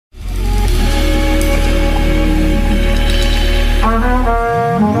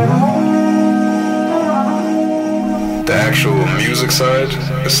actual music side,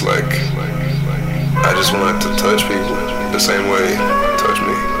 it's like I just want to touch people the same way they touch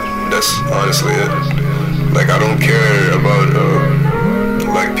me. That's honestly it. Like I don't care about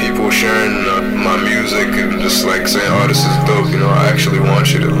like people sharing my music and just like saying, "Oh, this is dope." You know, I actually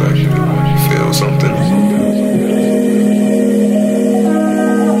want you to like feel something.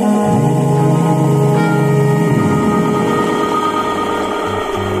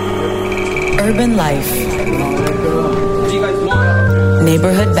 Urban life,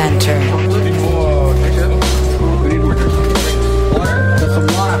 neighborhood banter,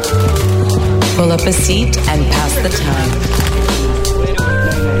 pull up a seat and pass the time.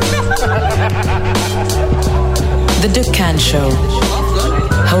 The Dukkan Show,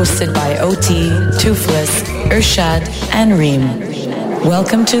 hosted by OT, Toothless, Irshad, and Reem.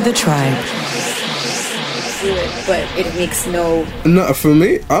 Welcome to the tribe. But it makes no... No, for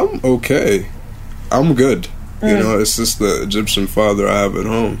me, I'm okay. I'm good. You know, it's just the Egyptian father I have at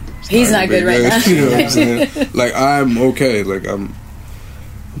home. He's not good right now. You know what I'm saying? Like, I'm okay. Like, I'm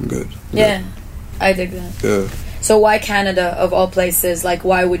good. Yeah, I dig that. Yeah. So why Canada, of all places? Like,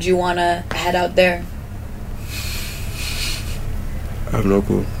 why would you want to head out there? I have no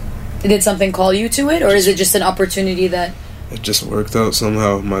clue. Did something call you to it? Or is it just an opportunity that... It just worked out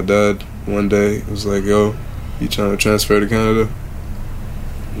somehow. My dad, one day, was like, "Yo, you trying to transfer to Canada?"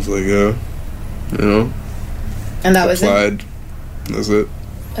 I was like, "Yeah." You know? And that was it? That's it.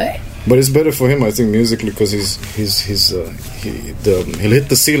 Okay. But it's better for him, I think, musically, because he'll hit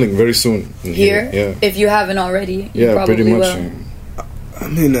the ceiling very soon. Here? Yeah. If you haven't already, you probably pretty much. will. I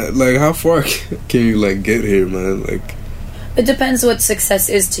mean, like, how far can you, like, get here, man? Like, it depends what success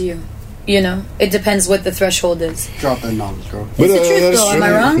is to you. You know? It depends what the threshold is. Drop that knowledge, bro. It's the truth, though. Am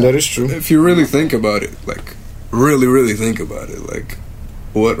I wrong? That is true. If you really think about it, like, really think about it, like,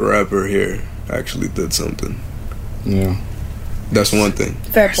 what rapper here actually did something? Yeah. That's one thing.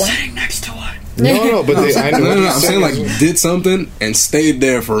 Fair point. Sitting next to one. No, but I know. No, I'm saying, like, did something and stayed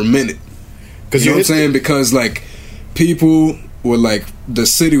there for a minute. You know what I'm saying? Because, like, people were, like, the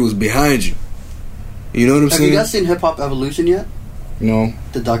city was behind you. You know what I'm saying? Have you guys seen Hip Hop Evolution yet? No.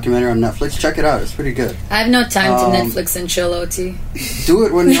 The documentary on Netflix. Check it out. It's pretty good. I have no time to Netflix and chill, OT. Do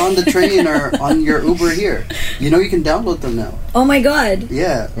it when you're on the train or on your Uber here. You know you can download them now. Oh my god.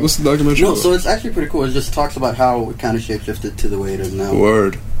 Yeah. What's the documentary? No, so it's actually pretty cool. It just talks about how it kind of shapeshifted to the way it is now.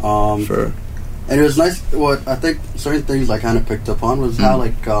 Word. Fair. And it was nice. What I think certain things I kind of picked up on was how,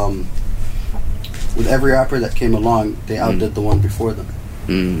 like, with every rapper that came along, they outdid the one before them.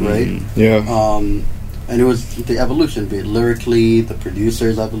 Right? Yeah. And it was the evolution, be it lyrically, the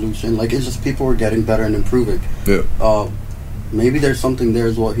producer's evolution. Like, it's just people were getting better and improving. Yeah. Maybe there's something there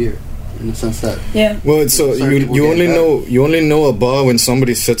as well here, in the sense that. Yeah. Well, so you only know a bar when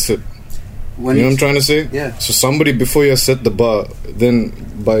somebody sets it. You know what I'm trying to say? Yeah. So somebody before you set the bar, then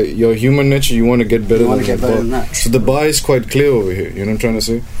by your human nature, you want to get better than that. So the bar is quite clear over here. You know what I'm trying to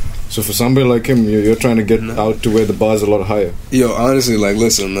say? So for somebody like him, you're trying to get out to where the bar is a lot higher. Yo, honestly, like,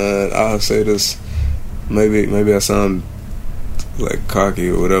 listen, man, I'll say this. Maybe I sound like cocky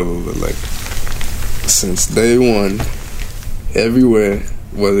or whatever, but like since day one, everywhere,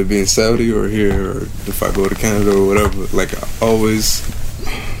 whether it be in Saudi or here, or if I go to Canada or whatever, like I always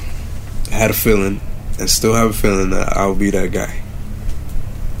had a feeling and still have a feeling that I'll be that guy.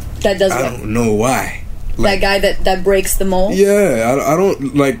 That does. I don't know why. Like, that guy that breaks the mold. Yeah, I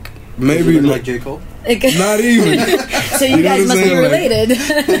don't like. Maybe like J. Cole. Not even. So you guys must be related.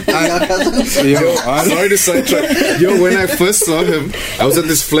 Sorry to sidetrack. Yo, when I first saw him, I was at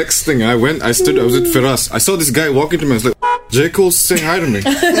this flex thing. I was at Firas. I saw this guy walking to me. I was like, J. Cole's saying hi to me.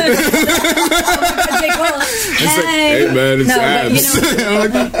 J. Cole. It's like, hey man, it's abs. I'm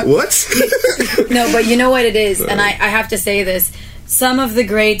like, what? No, but you know what it is, and I have to say this. Some of the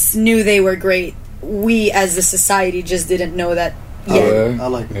greats knew they were great. We, as a society, just didn't know that. Yeah, I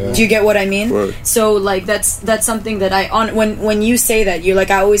like it. Yeah. Do you get what I mean? Right. So, like, that's something that when you say that, you're like,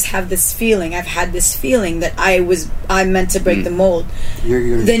 I always have this feeling. I've had this feeling that I'm meant to break the mold.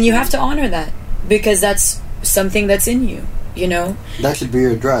 Then you have to honor that, because that's something that's in you. You know, that should be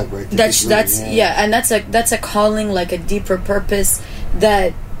your drive, right? That's and that's a calling, like a deeper purpose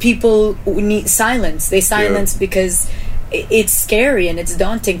that people need. They silence because it's scary and it's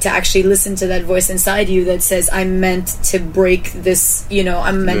daunting to actually listen to that voice inside you that says, I'm meant to break this,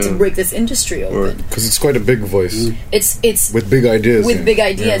 I'm meant to break this industry open. Because it's quite a big voice. It's with big ideas.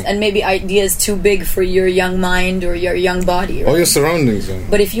 And maybe ideas too big for your young mind or your young body. Right? Or your surroundings.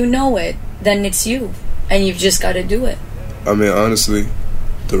 But if you know it, then it's you. And you've just got to do it. I mean, honestly,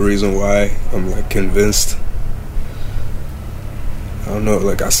 the reason why I'm, like, convinced, I don't know,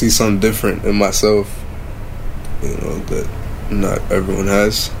 like, I see something different in myself you know, that not everyone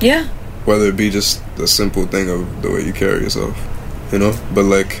has. Yeah. Whether it be just the simple thing of the way you carry yourself, you know? But,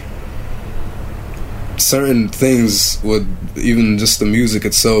 like, certain things would, even just the music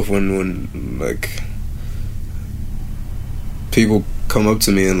itself, when like, people come up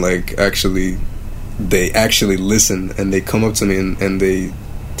to me and, like, they actually listen, and they come up to me and they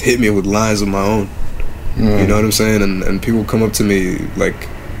hit me with lines of my own. You know what I'm saying? And people come up to me, like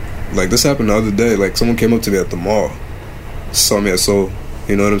this happened the other day. Like, someone came up to me at the mall, saw me at Soul.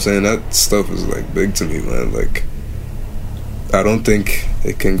 You know what I'm saying? That stuff is, like, big to me, man. Like, I don't think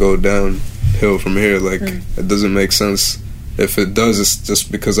it can go downhill from here. Like, it doesn't make sense. If it does, it's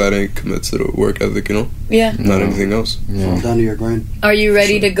just because I didn't commit to the work ethic, you know? Yeah. Not anything else. Yeah. Down to your grind. Are you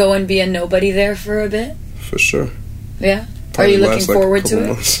ready to go and be a nobody there for a bit? For sure. Yeah? Probably are you looking forward to it?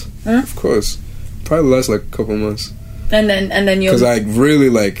 Months. Of course. Probably last, like, a couple months. And then you'll... Because I really,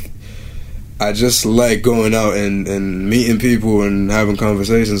 like... I just like going out and meeting people and having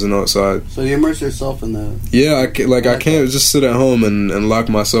conversations and all. So you immerse yourself in the... Yeah, I can't just sit at home and lock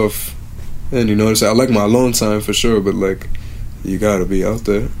myself in, you know what I'm saying? I like my alone time for sure, but, like, you gotta be out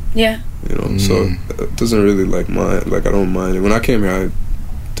there. Yeah. You know, so it doesn't really, like, mind. Like, I don't mind it. When I came here, I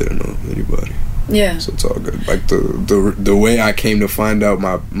didn't know anybody. Yeah. So it's all good. Like, the way I came to find out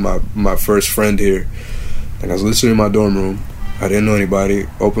my first friend here, like, I was literally in my dorm room. I didn't know anybody.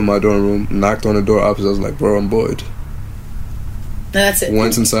 Opened my dorm room, knocked on the door opposite. I was like, bro, I'm bored. That's it.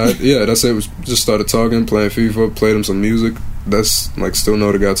 Went inside. Yeah, that's it. Just started talking, playing FIFA, played him some music. That's, like, still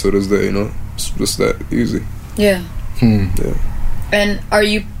know the guy to this day, you know? It's just that easy. Yeah. Yeah. And are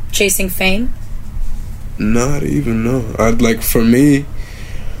you chasing fame? Not even, no. Like, for me,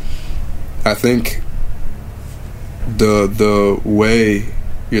 I think the way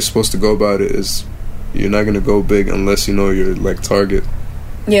you're supposed to go about it is you're not going to go big unless you know your, like, target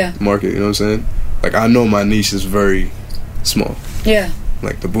market, you know what I'm saying? Like, I know my niche is very small. Yeah.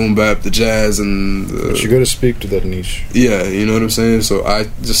 Like, the boom bap, the jazz, and but you got to speak to that niche. Yeah, you know what I'm saying? So I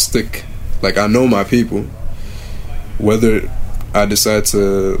just stick, like, I know my people. Whether I decide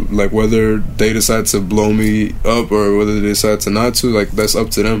to, like, whether they decide to blow me up or whether they decide to not to, like, that's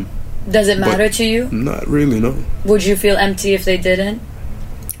up to them. Does it matter to you? Not really, no. Would you feel empty if they didn't?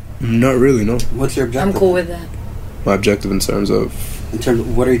 Not really, no. What's your objective? I'm cool with that. My objective in terms of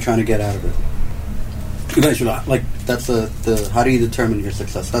what are you trying to get out of it? Like, that's the how do you determine your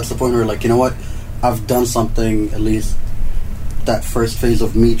success? That's the point where, like, you know what, I've done something, at least that first phase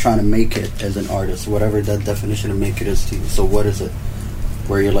of me trying to make it as an artist, whatever that definition of make it is to you. So what is it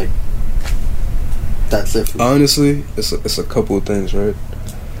where you're like, that's it for me? Honestly, it's a couple of things, right?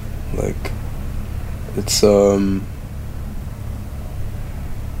 Like, it's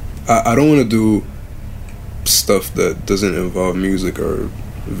I don't want to do stuff that doesn't involve music or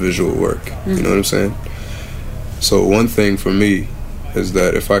visual work. You know what I'm saying? So one thing for me is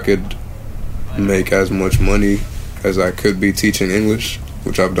that if I could make as much money as I could be teaching English,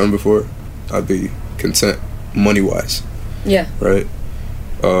 which I've done before, I'd be content money-wise. Yeah. Right?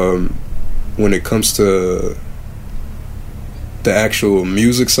 When it comes to the actual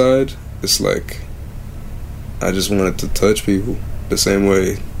music side, it's like I just wanted to touch people the same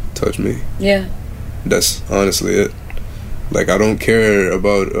way touch me. Yeah. That's honestly it. Like, I don't care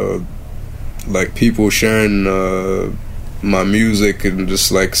about like, people sharing my music and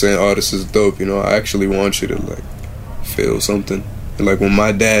just, like, saying, oh, this is dope, you know. I actually want you to, like, feel something. And, like, when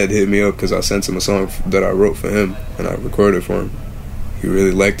my dad hit me up because I sent him a song that I wrote for him and I recorded for him, he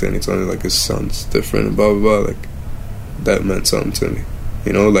really liked it, and he told me, like, it sounds different and blah blah blah. Like, that meant something to me,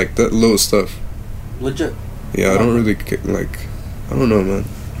 you know, like that little stuff. Legit. Yeah, I don't really like, I don't know, man.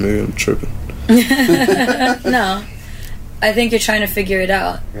 Maybe I'm tripping. No, I think you're trying to figure it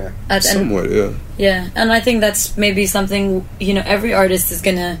out. Yeah. Somewhat, yeah. Yeah, and I think that's maybe something, you know, every artist is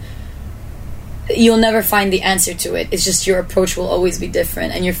gonna, you'll never find the answer to it. It's just your approach will always be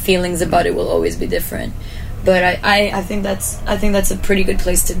different, and your feelings about it will always be different. But I think that's a pretty good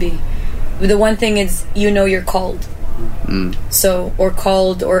place to be. The one thing is, you know, you're called. So, or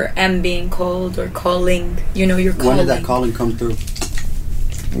called, or am being called, or calling. You know, you're calling. When did that calling come through?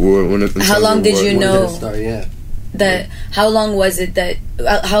 How long did you know? When did it start? Yeah. That, how long was it that,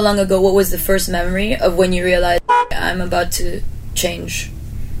 how long ago, what was the first memory of when you realized, I'm about to change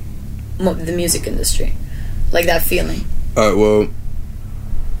the music industry? Like, that feeling. Well,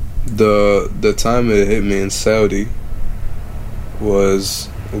 the time it hit me in Saudi was,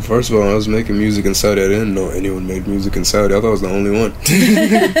 well, first of all, when I was making music in Saudi, I didn't know anyone made music in Saudi. I thought I was the only one.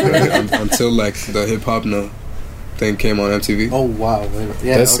 Right? Until, like, the Hip Hop Now thing came on MTV. Oh, wow.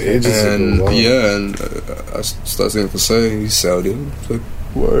 Yeah, that's okay. ages ago. Wow. Yeah, and I started seeing Hussein, he's Saudi. Like,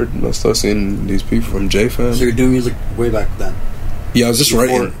 word, and I started seeing these people from J-Fam. So you're doing music way back then? Yeah, I was just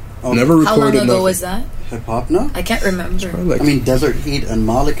writing. Okay. Never recorded How long ago nothing. was that? Hip hop? No, I can't remember. Like, I mean Desert Heat and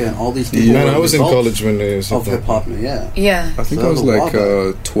Malika and all these people. Yeah. Man, were I was in results college when they said of that. hip hop. Yeah. Yeah, I think So I was that was a like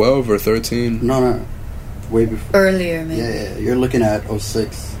while 12 or 13. No, way before. earlier maybe. Yeah, you're looking at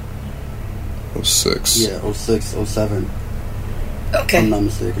 06. 06. Yeah, 06, 07. If Okay. I'm not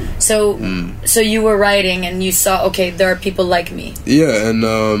mistaken. So, so you were writing and you saw, okay, there are people like me. Yeah, and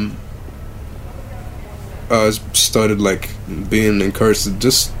I started like being encouraged to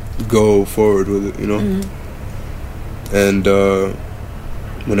just go forward with it, you know. And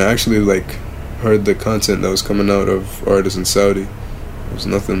when I actually like heard the content that was coming out of artists in Saudi, it was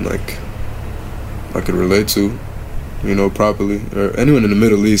nothing like I could relate to, you know, properly, or anyone in the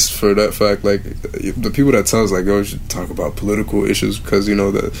Middle East for that fact. Like the people that tell us like, oh, you should talk about political issues because you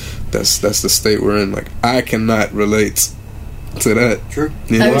know that's the state we're in. Like I cannot relate to that. True.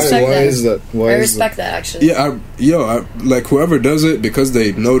 You know? I respect Why that. is that? Why I is respect that actually. Yeah, I like whoever does it because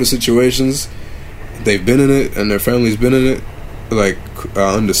they know the situations, they've been in it, and their family's been in it. Like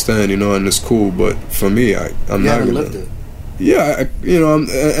I understand, you know, and it's cool. But for me, I'm You not haven't gonna. lived it. Yeah, you know,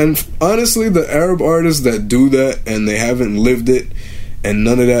 and honestly, the Arab artists that do that and they haven't lived it, and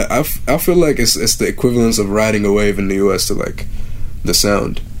none of that, I feel like it's the equivalence of riding a wave in the U.S. to like the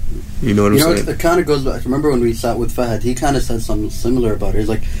sound. You know what I'm saying? It kind of goes back. Remember when we sat with Fahad? He kind of said something similar about it. He's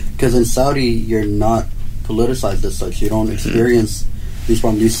like, because in Saudi, you're not politicized as such. You don't experience these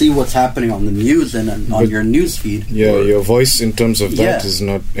problems. You see what's happening on the news and on your news feed. Yeah, your voice in terms of that is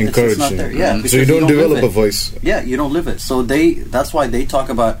not encouraging. It's not there. Yeah, So because you don't develop live a it. voice. Yeah, you don't live it. So that's why they talk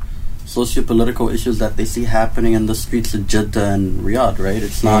about socio-political issues that they see happening in the streets of Jeddah and Riyadh, right?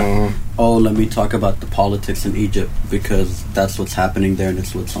 It's not, oh, let me talk about the politics in Egypt because that's what's happening there and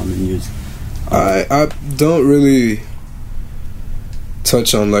it's what's on the news. I don't really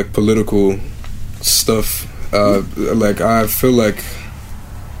touch on like political stuff. Like I feel like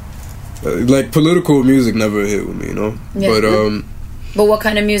political music never hit with me, you know. Yeah. But what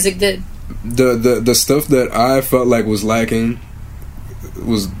kind of music did? The stuff that I felt like was lacking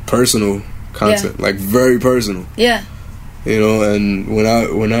was personal content, like very personal. Yeah. You know, and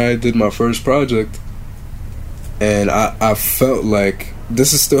when I did my first project, and I felt like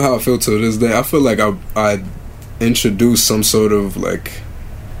this is still how I feel to this day. I feel like I introduced some sort of like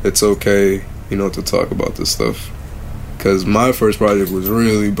it's okay, you know, to talk about this stuff, because my first project was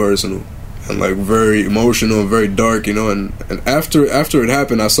really personal and like very emotional and very dark, you know. And after it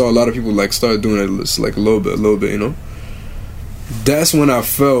happened, I saw a lot of people like start doing it like a little bit, you know. That's when I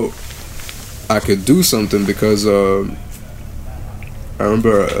felt I could do something, because I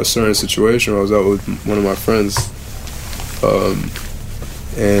remember a certain situation where I was out with one of my friends,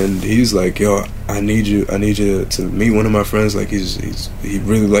 and he's like, "Yo, I need you to meet one of my friends. Like, he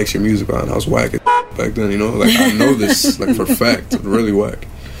really likes your music." And I was whack back then, you know. Like I know this like for a fact, really whack.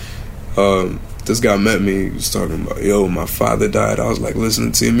 This guy met me. He was talking about, "Yo, my father died." I was like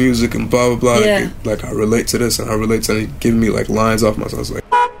listening to your music and blah blah blah. Yeah. Like I relate to this and I relate to. And he giving me like lines off myself. I was like,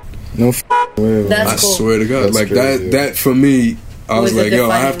 No way. That's I cool. swear to God, That's like crazy, that for me, I was Was a like, yo, I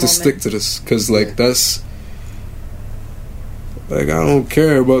defining have to moment. stick to this, because like that's like I don't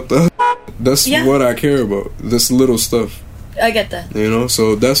care about that's Yeah. what I care about, this little stuff, I get that. you know.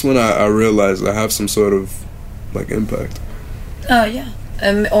 So that's when I realized I have some sort of like impact. Oh yeah.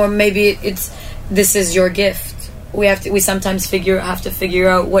 Or maybe this is your gift. We sometimes have to figure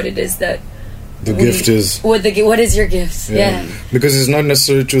out what it is that The gift is. what is your gift. Yeah. Because it's not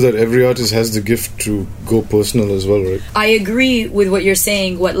necessarily true that every artist has the gift to go personal as well, right? I agree with what you're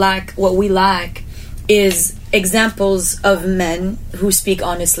saying. What we lack is examples of men who speak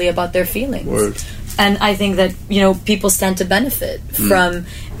honestly about their feelings. Word. And I think that, you know, people stand to benefit from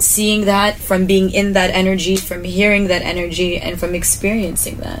seeing that, from being in that energy, from hearing that energy, and from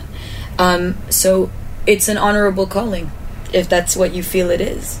experiencing that. So it's an honorable calling, if that's what you feel it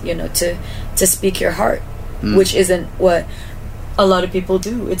is, you know, to speak your heart, which isn't what a lot of people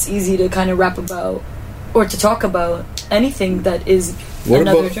do. It's easy to kind of rap about or to talk about anything that is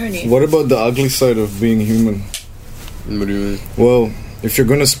another journey. What about the ugly side of being human? What do you mean? Well, if you're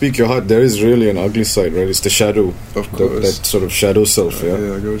gonna speak your heart, there is really an ugly side, right? It's the shadow, Of course. that sort of shadow self. Yeah.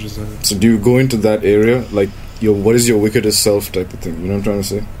 Yeah, I get what you're saying. So do you go into that area, like what is your wickedest self type of thing? You know what I'm trying to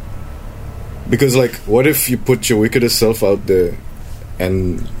say? Because like, what if you put your wickedest self out there,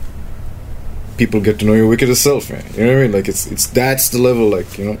 and people get to know your wickedest self, man? You know what I mean? Like it's that's the level,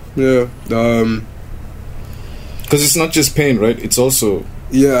 like, you know. Yeah. Because it's not just pain, right? It's also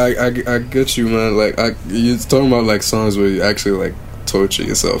Yeah, I get you, man. Like you're talking about like songs where you actually like torture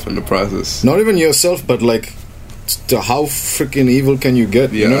yourself in the process. not even yourself, but like how freaking evil can you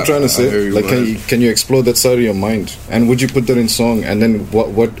get? You know what I'm trying to say? Like, can you explore that side of your mind? And would you put that in song? And then what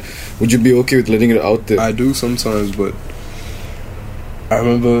would you be okay with letting it out there? I do sometimes, but I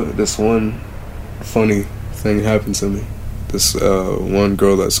remember this one funny thing happened to me. This one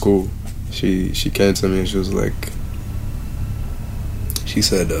girl at school, she came to me and she was like, she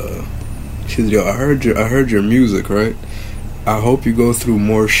said, yo, I heard your music, right? I hope you go through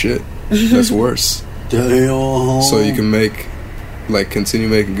more shit that's worse. Damn. So you can continue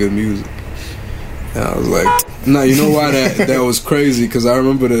making good music. And I was like, nah, you know why that was crazy? Because I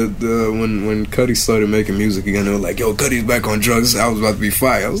remember when Cudi started making music again, they were like, yo, Cudi's back on drugs. I was about to be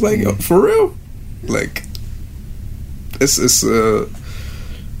fired. I was like, yo, for real? Like, it's very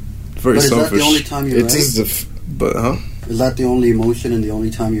but is selfish. that the only time you write? Is that the only emotion and the only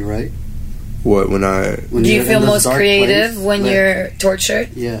time you write? What, do you feel most creative place? when you're tortured?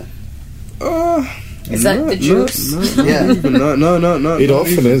 Yeah. Is that the juice? No. It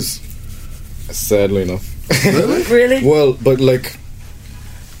often is. Sadly enough. Really? Well, but like,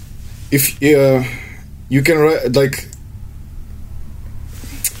 if you can write, like,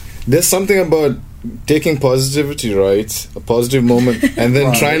 there's something about taking positivity, right? A positive moment, and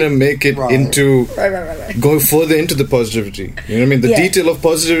then trying to make it into go further into the positivity. You know what I mean? The detail of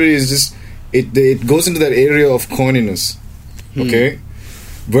positivity is just it goes into that area of corniness. Okay,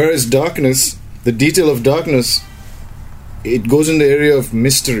 whereas darkness, the detail of darkness, it goes in the area of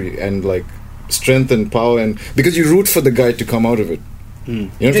mystery and like strength and power, and because you root for the guy to come out of it. You know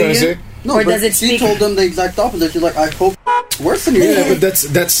what I'm trying to say? No, or does it speak? She told them the exact opposite. She's like, I hope it's worse than you. Yeah, but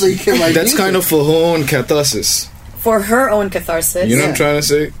that's kind of for her own catharsis. For her own catharsis. You know what I'm trying to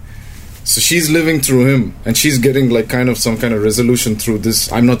say? So she's living through him, and she's getting like kind of some kind of resolution through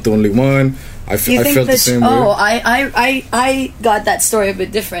this. I'm not the only one. I felt the same way. Oh, I got that story a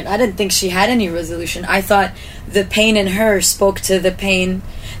bit different. I didn't think she had any resolution. I thought the pain in her spoke to the pain.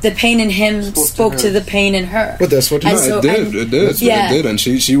 The pain in him spoke to the pain in her. But that's what it did. It did, and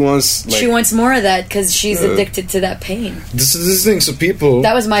she wants. Like, she wants more of that because she's addicted to that pain. This is this thing. So people.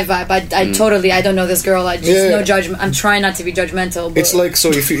 That was my vibe. I totally. I don't know this girl. I just no judgment. I'm trying not to be judgmental. But it's like,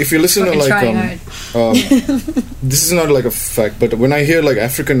 so if you listen to like this is not like a fact, but when I hear like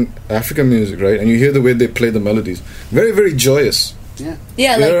African music, right, and you hear the way they play the melodies, very very joyous.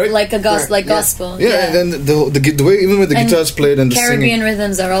 Yeah, like a gospel. Yeah, and then the way even with the guitars played and the Caribbean singing,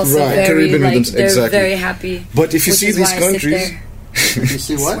 rhythms are also very Caribbean like rhythms, they're exactly. very happy. But if you see these countries, you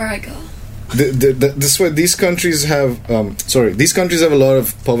see what? That's where I go. This way these countries have these countries have a lot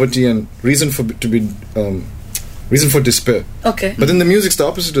of poverty and reason for despair. Okay, but then the music's the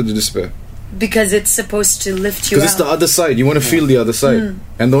opposite of the despair. Because it's supposed to lift you up. Because it's the other side. You want to feel the other side,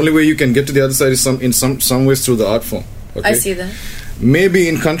 and the only way you can get to the other side is in some ways through the art form. Okay? I see that. Maybe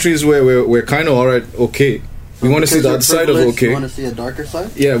in countries where we're kind of alright, okay. We want to see the other side of okay. You want to see a darker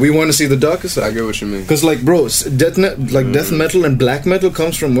side? Yeah, we want to see the darker side. I get what you mean. Because, like, bro, death metal and black metal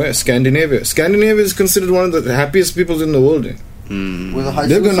comes from where? Scandinavia. Scandinavia is considered one of the happiest peoples in the world. With a high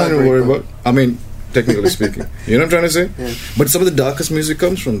they're going to worry about. I mean, technically speaking, you know what I'm trying to say? Yeah. But some of the darkest music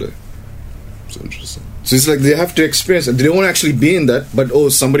comes from there. It's interesting. So it's like they have to experience it. They don't want to actually be in that, but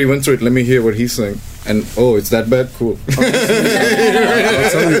somebody went through it. Let me hear what he's saying. And it's that bad. Cool.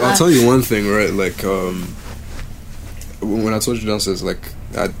 I'll tell you one thing, right? Like when I told you downstairs, like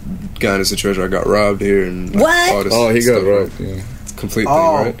I got in a situation where I got robbed here and what? All this he got stuff, robbed. Right? Yeah. Complete thing,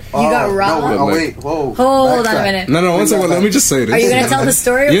 right? You got robbed? No, wait, whoa. Hold on a minute. No, one second. Let me just say this. Are you going to tell the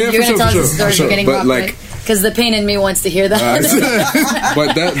story? Or Yeah, you're going to tell us the story sure. You're getting robbed, like, because the pain in me wants to hear that.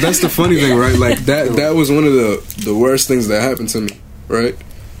 But that's the funny thing, right? Like that was one of the worst things that happened to me, right?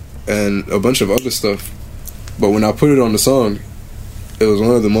 And a bunch of other stuff. But when I put it on the song, it was one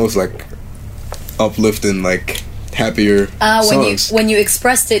of the most like uplifting, like happier songs. When you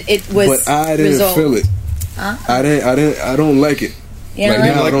expressed it, it was. But I didn't feel it. Huh? I don't like it. Yeah, like, I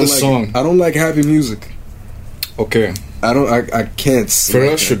don't like the song. It. I don't like happy music. Okay. I can't.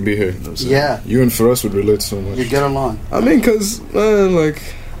 Feroz should be here. Yeah. You and Feroz would relate so much. You get along. I mean, because like.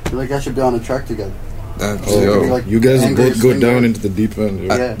 You guys should be on a track together. You guys will both go down into the deep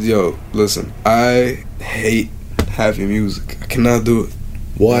end. Yo, listen. I hate happy music. I cannot do it.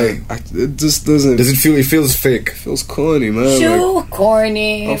 Why? It just doesn't. Does it feel? It feels fake. It feels corny, man. Too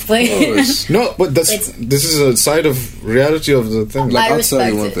corny. Of course. No, but this is a side of reality of the thing. Like, I'll tell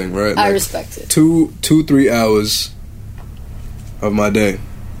you one thing, right? I like, respect it. 2-3 hours of my day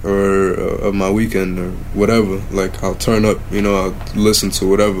or of my weekend or whatever. Like, I'll turn up. I'll listen to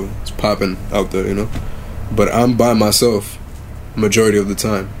whatever it's popping out there. But I'm by myself majority of the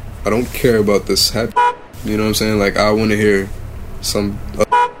time. I don't care about this happy. You know what I'm saying? Like, I want to hear some.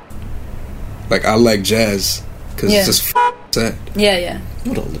 Like, I like jazz because it's just sad. Yeah.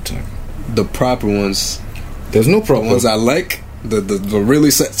 Not all the time. The proper ones. There's no proper ones I like. The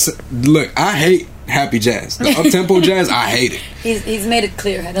really sad. Look, I hate happy jazz. The up-tempo jazz, I hate it. He's made it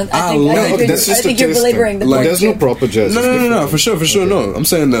clear. I think you're belaboring the point. There's no proper jazz. No, for sure. No, I'm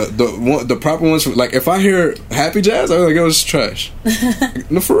saying the proper ones. Like if I hear happy jazz, I'm like, it's trash.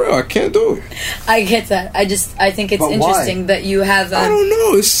 No, for real, I can't do it. I get that. I think it's interesting that you have. I don't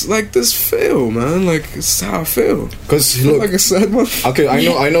know. It's like this feel, man. Like it's how I feel. Because look, like a sad motherfucker. Okay,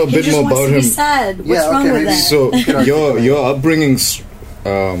 I know a bit more about him. Sad. What's wrong with that? So your upbringing's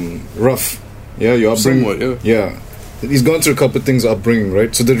rough. Yeah, your upbringing. Somewhat, yeah. He's gone through a couple of things upbringing,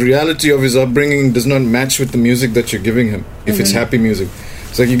 right? So the reality of his upbringing does not match with the music that you're giving him. If it's happy music,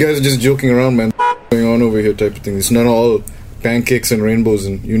 it's like you guys are just joking around, man. Going on over here, type of thing. It's not all pancakes and rainbows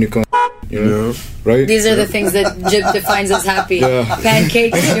and unicorns. You know, right? These are the things that Jib defines as happy. Yeah.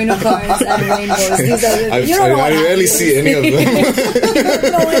 Pancakes, unicorns, and rainbows. These are the, I rarely see any of them. You have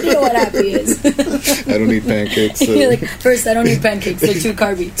no idea what happy is. I don't eat pancakes. So. You're like, first, I don't eat pancakes. They're too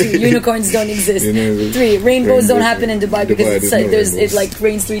carby. 2, unicorns don't exist. 3, rainbows don't happen in Dubai because it like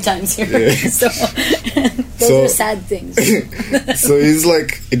rains 3 times here. Yeah. So those are sad things. So he's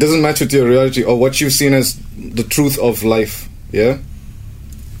like, it doesn't match with your reality or what you've seen as the truth of life. Yeah.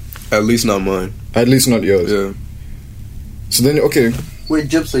 At least not mine. At least not yours. Yeah. So then, okay. Wait,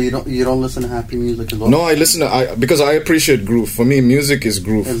 Jib, so you don't listen to happy music as well? No, I listen to because I appreciate groove. For me, music is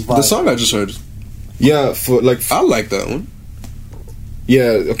groove. The song I just heard. Yeah, I like that one.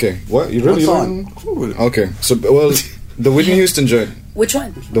 Yeah. Okay. What you really like? Okay. So the Whitney Houston joint. Which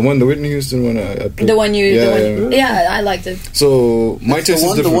one? The Whitney Houston one I played. The one you... Yeah, I liked it. So, my taste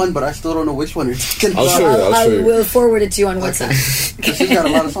is different. The one, but I still don't know which one you're talking about. I'll show you. I will forward it to you on WhatsApp. Because she's got a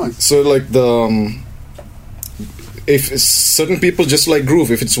lot of songs. So, like, if certain people just like groove,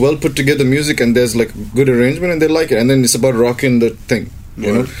 if it's well put together music and there's, like, good arrangement and they like it, and then it's about rocking the thing.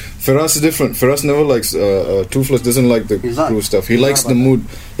 You know? Firas is different. Firas never likes... Toothless doesn't like the groove stuff. He likes the mood.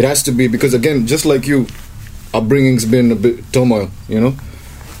 It has to be... Because, again, just like you... upbringing's been a bit turmoil, you know.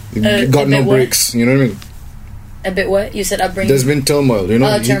 Got no breaks, you know what I mean. A bit what you said? Upbringing. There's been turmoil, you know.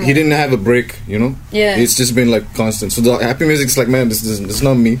 He didn't have a break, you know. Yeah, it's just been like constant. So the happy music's like, man, this is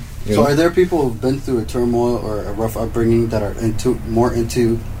not me. So are there people who've been through a turmoil or a rough upbringing that are more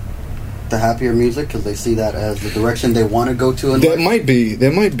into the happier music because they see that as the direction they want to go to? There might be.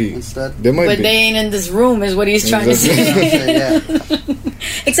 Instead, but they ain't in this room, is what he's trying to say.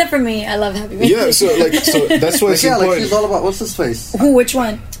 Except for me, I love happy music. Yeah, so that's why it's important. Like she's all about what's his face? Who? Which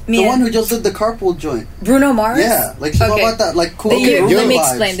one? The one who just did the carpool joint. Bruno Mars? Yeah, like she's all about that, like cool. Let me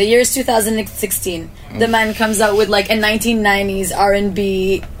explain. The year is 2016. The man comes out with like a 1990s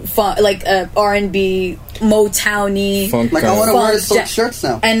R&B, R&B Motowny. Like I want to wear silk shirts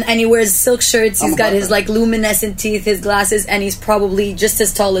now. And he wears silk shirts. He's got his like luminescent teeth, his glasses, and he's probably just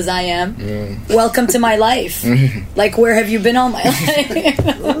as tall as I am. Yeah. Welcome to my life. Like, where have you been all my life?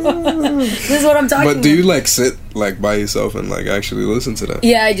 This is what I'm talking about. But do you like sit like by yourself and like actually listen to that?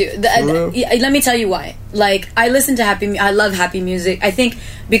 Yeah, I do. Let me tell you why. Like, I listen to I love happy music. I think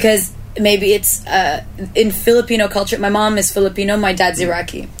because maybe it's in Filipino culture. My mom is Filipino, my dad's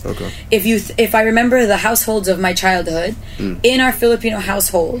Iraqi. Okay. If I remember the households of my childhood, in our Filipino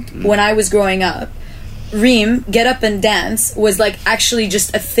household, when I was growing up, Reem, get up and dance was like actually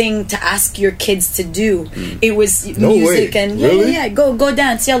just a thing to ask your kids to do. It was music and go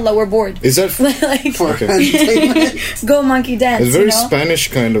dance. Yalla, we're bored. Is that like go monkey dance? It's very Spanish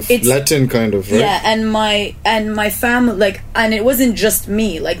kind of, Latin kind of, right? Yeah, and my family and it wasn't just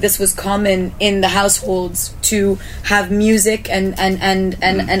me. Like this was common in the households to have music and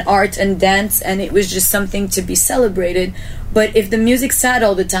art and dance, and it was just something to be celebrated. But if the music's sad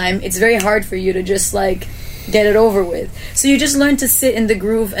all the time, it's very hard for you to just like get it over with. So you just learn to sit in the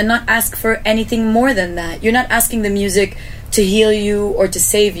groove and not ask for anything more than that. You're not asking the music to heal you or to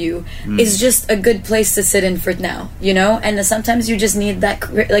save you. It's just a good place to sit in for now, you know? And sometimes you just need that,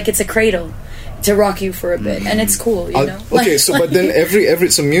 like it's a cradle to rock you for a bit, and it's cool, you know. Okay, so but then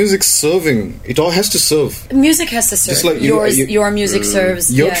so music's serving. It all has to serve. Music has to serve. Just like your music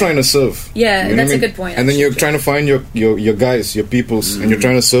serves. You're trying to serve. Yeah, you know that's a good point. And then you're trying to find your guys, your peoples, and you're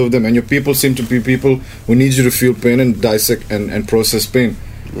trying to serve them. And your people seem to be people who need you to feel pain and dissect and process pain.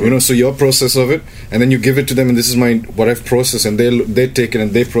 You know, so your process of it, and then you give it to them, and this is what I've processed, and they take it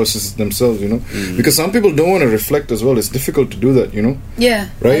and they process it themselves. You know, because some people don't want to reflect as well. It's difficult to do that. You know. Yeah.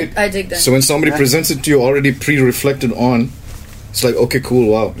 Right. I dig that. So when somebody presents it to you already pre-reflected on, it's like, okay,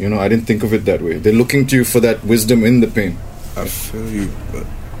 cool, wow. You know, I didn't think of it that way. They're looking to you for that wisdom in the pain. I feel you, but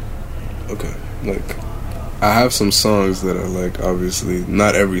okay, like I have some songs that are like obviously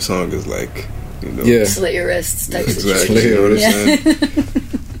not every song is like you know. Yeah. Slit your wrists type Exactly. situation. You know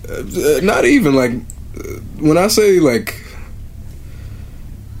what I'm saying? Not even like when I say like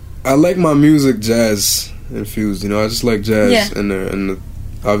I like my music jazz infused. You know, I just like jazz and the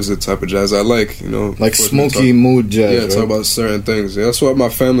obviously the type of jazz I like. You know, like smoky mood jazz. Yeah, talk about certain things. Yeah, that's why my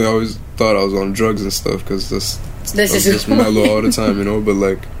family always thought I was on drugs and stuff because this is just mellow all the time. You know, but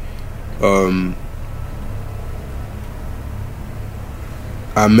like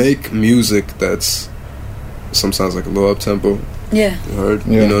I make music that's sometimes like a little up tempo. Yeah. You heard?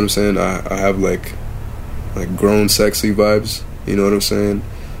 Yeah. You know what I'm saying? I have like grown sexy vibes. You know what I'm saying?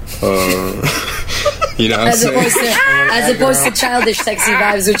 You know what I'm saying? As opposed to childish sexy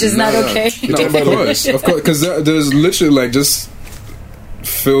vibes, which is not okay. No, of course, because there's literally like just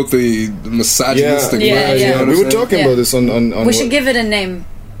filthy misogynistic. Yeah. You know what I'm We were saying? talking about this on We should give it a name.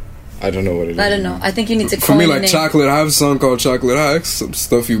 I don't know what it is. I don't know. I think you need to For call me, it a like name. chocolate, I have a song called Chocolate High. Some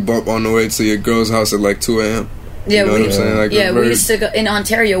stuff you bump on the way to your girl's house at like 2 a.m. Yeah, You know what I'm saying? Like we used to go in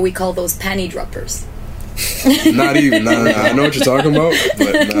Ontario. We call those panty droppers. Not even. Nah, I know what you're talking about,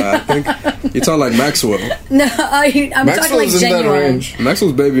 but I think you're talking like Maxwell. No, I'm talking like in that Genuine. range.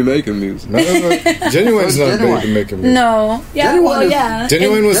 Maxwell's baby making music. No. Genuine's not Genuine. baby making music. No, yeah, Genuine well, is- yeah.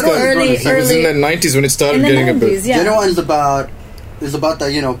 Genuine was early, it was in the 90s when it started in the getting 90s, a bit. yeah. Genuine's about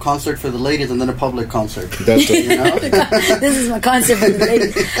that, you know, concert for the ladies and then a public concert. That's it. You know? This is my concert for the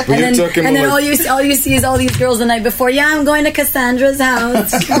ladies. you're talking and then about all you see is all these girls the night before. Yeah, I'm going to Cassandra's house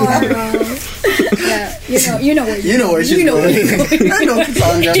tomorrow. Yeah, you know where she's going. I know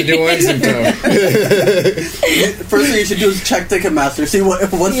Cassandra. Genuine's in town. First thing you should do is check Ticketmaster, see what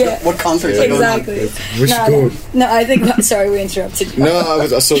concerts are going on. exactly. Which good. No, I think. Sorry, we interrupted you. No,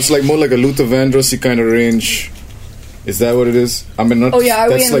 so it's like more like a Luther Vandrossy kind of range. Is that what it is? I mean, not. Oh yeah, are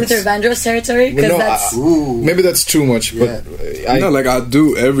we that's in like, Luther Vandross territory? Because No, that's maybe that's too much, but Yeah. I No, like I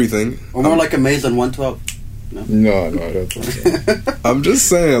do everything. Or more like Amazing 112. no, that's not. I'm just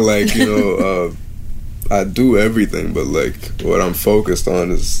saying, like, you know, I do everything, but like what I'm focused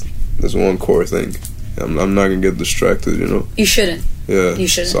on is one core thing. I'm not gonna get distracted, you know. you shouldn't. Yeah, You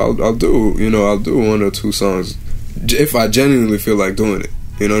shouldn't. So I'll do 1 or 2 songs if I genuinely feel like doing it.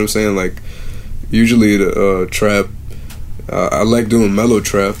 You know what I'm saying? Like usually the trap. I like doing mellow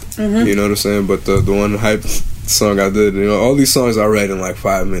trap. Mm-hmm. You know what I'm saying? But the one hype song I did, you know, all these songs I write in like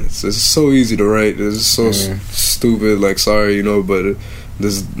 5 minutes. It's so easy to write. It's so stupid. Like, sorry, you know, but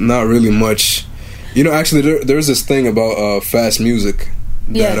there's not really much. You know, actually, there's this thing about fast music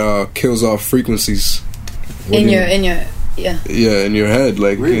that kills off frequencies In your yeah. Yeah, in your head.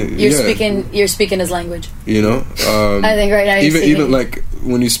 Like Really? You're speaking his language. You know, I think right now you're even like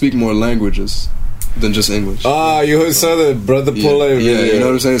when you speak more languages than just English. You saw the Brother Paula video. Yeah, you know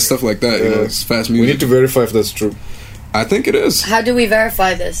what I'm saying? Stuff like that. You know, it's fast music. We need to verify if that's true. I think it is. How do we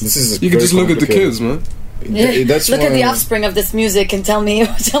verify this? This is You can just look at the kids, man. That's Look at why- the offspring of this music and tell me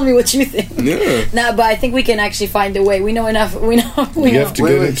what you think. Yeah. Nah, but I think we can actually find a way. We know enough. We know. You have to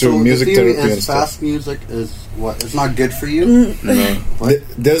get into so music the theory therapy and is stuff. fast music is what? It's not good for you? No.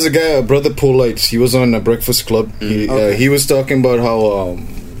 There's a guy, Brother Polite. He was on a Breakfast Club. He was talking about how.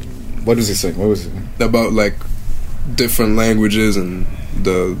 What was he saying? What was it? About like different languages and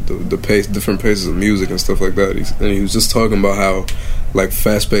the pace, different paces of music and stuff like that. And he was just talking about how like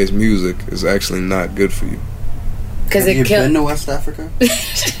fast-paced music is actually not good for you. Because Have it you kills. been to West Africa?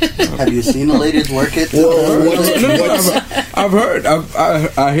 Have you seen the ladies work it? I've heard.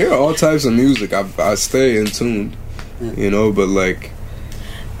 I hear all types of music. I stay in tune, you know. But like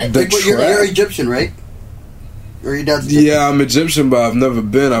the But you're Egyptian, right? Or your dad's Egyptian? yeah, I'm Egyptian, but I've never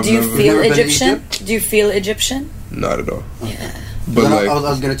been. Do you feel never been to Egyptian? Egypt? Do you feel Egyptian? Not at all. Yeah. But Then like, I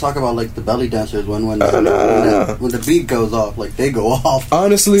was going to talk about like the belly dancers when no. the beat goes off, like they go off.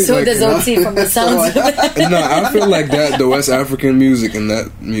 honestly, So like, does OT from the sounds of it. no, I feel like that the West African music and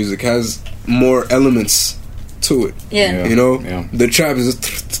that music has more elements to it. Yeah. You know, Yeah. the trap is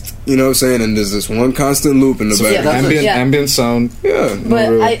just, you know what I'm saying, and there's this one constant loop in the So back. ambient sound. Yeah. But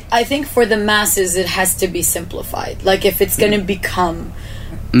real- I think for the masses, it has to be simplified. Like if it's going to become.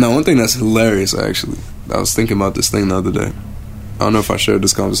 Now, one thing that's hilarious, actually, I was thinking about this thing the other day. I don't know if I shared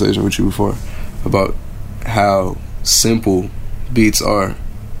this conversation with you before about how simple beats are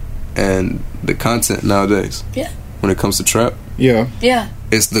and the content nowadays. Yeah. When it comes to trap, Yeah. Yeah.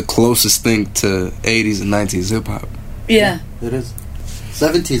 it's the closest thing to 80s and 90s hip hop. Yeah. It is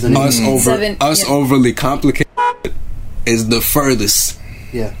 70s and Us 80s. overly complicated is the furthest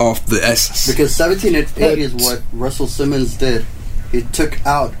Yeah. off the essence. Because 17 and 80 is what Russell Simmons did. He took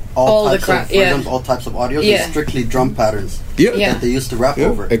out All all the types crap, of yeah. rhythms, all types of audios, Yeah. and strictly drum patterns Yeah. Yeah. that they used to rap Yeah.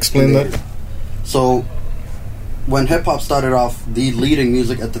 over. Explain that. So, when hip hop started off, the leading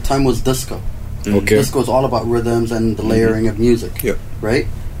music at the time was disco. Okay. Disco is all about rhythms and the layering of music. Yep. Right?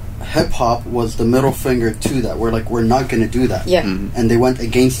 Hip-hop was the middle finger to that. We're like, we're not going to do that. Yeah. And they went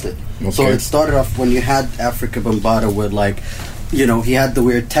against it. Okay. So it started off when you had Africa Bambaataa with, like, you know, he had the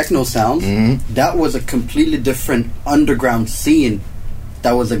weird techno sounds. That was a completely different underground scene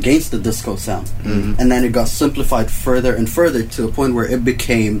that was against the disco sound. And then it got simplified further and further to a point where it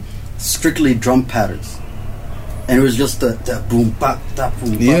became strictly drum patterns. And it was just the boom, bap, that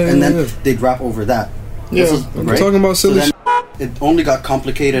boom, bap. And then they'd rap over that. Yeah, we're talking about silly shit. It only got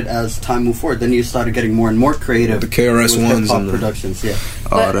complicated as time moved forward. Then you started getting more and more creative. The KRS Ones hip-hop and productions,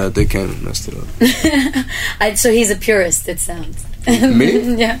 that they kind of messed it up. So he's a purist, it sounds.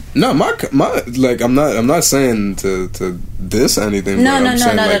 Me? Yeah. No, my like I'm not saying to diss anything. No, but I'm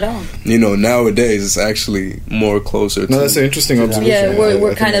saying, not like, at all. You know, nowadays it's actually more closer. No, that's an interesting observation. Yeah,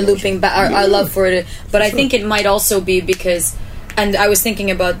 we're kind of looping back our love for it, but I think it might also be because. And I was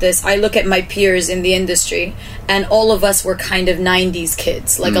thinking about this. I look at my peers in the industry, and all of us were kind of 90s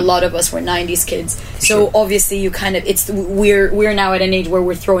kids. Like a lot of us were 90s kids. So obviously, you kind of we're now at an age where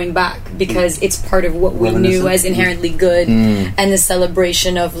we're throwing back because it's part of what we knew as inherently good, and the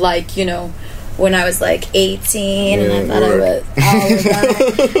celebration of, like, you know, when I was like 18 and I thought I was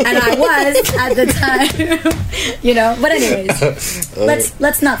and I was at the time, you know. But anyways,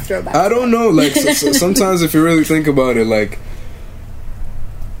 let's not throw back. I don't know. Like sometimes, if you really think about it, like.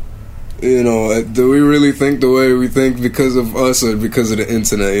 You know, do we really think the way we think because of us or because of the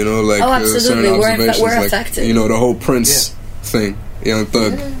internet? You know, like absolutely, certain observations, we're like, affected. you know, the whole Prince thing, Young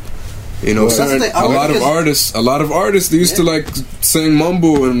Thug. You know, a lot of artists they used to like sing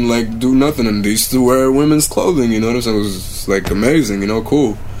mumble and like do nothing, and they used to wear women's clothing. You know what I'm saying? It was like amazing. You know,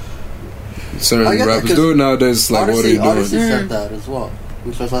 cool. Certain rappers do it nowadays. Like, what are you doing? Odyssey said that as well,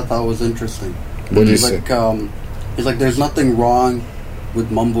 which I thought was interesting. What did he say? He's like, there's nothing wrong with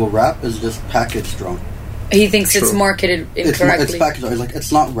mumble rap, it's just packaged wrong. He thinks it's marketed incorrectly. It's packaged wrong. He's like,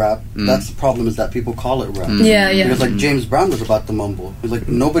 it's not rap. That's the problem, is that people call it rap. Yeah. Because like James Brown was about the mumble. He's like,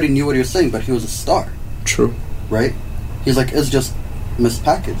 nobody knew what he was saying, but he was a star. True. Right? He's like, it's just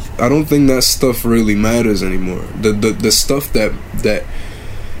mispackaged. I don't think that stuff really matters anymore. The stuff that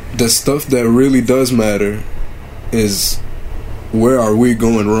really does matter is where are we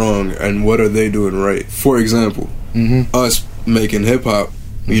going wrong and what are they doing right. For example, us making hip hop,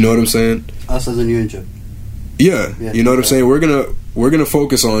 you know what I'm saying? Us as in you and Chip. Yeah, you know what I'm saying? We're gonna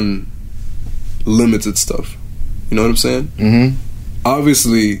focus on limited stuff. You know what I'm saying?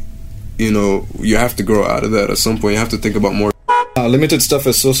 Obviously, you know, you have to grow out of that at some point. You have to think about more limited stuff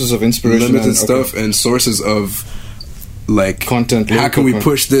as sources of inspiration. Limited stuff and sources of like content. How can we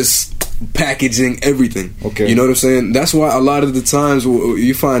push this packaging everything? Okay, you know what I'm saying? That's why a lot of the times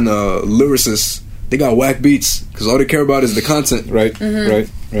you find lyricists, they got whack beats because all they care about is the content. Right.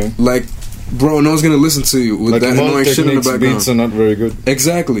 Like, bro, no one's gonna listen to you with like that annoying shit in the background. Beats are not very good.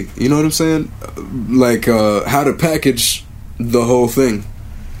 Exactly. You know what I'm saying? Like how to package the whole thing.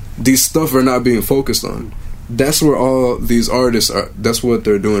 These stuff are not being focused on. That's where all these artists are. That's what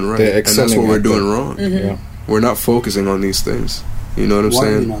they're doing right, and that's what we're doing wrong. Yeah. We're not focusing on these things. You know what I'm saying?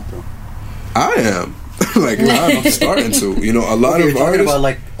 Why are you not, though? I am. Like, I'm starting to. You know, a lot of talking artists about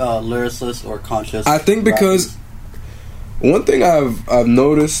like lyricists or conscious. I think because one thing I've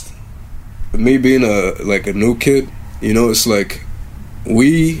noticed, me being a new kid, you know, it's like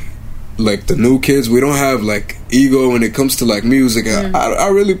we, like the new kids, we don't have like ego when it comes to like music. I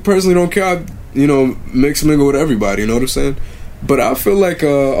really personally don't care. I, you know, mingle with everybody. You know what I'm saying? But I feel like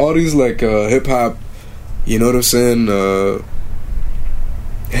all these like hip hop, you know what I'm saying?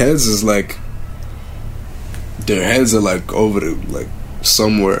 Heads is like. Their heads are like over the like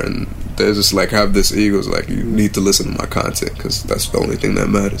somewhere, and they just like have this egos like you need to listen to my content because that's the only thing that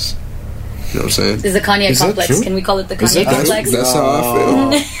matters. You know what I'm saying? There's a Kanye complex. Can we call it the Kanye complex? That's how I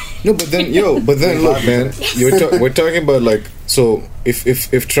feel. No, but then look, man, we're talking about like, so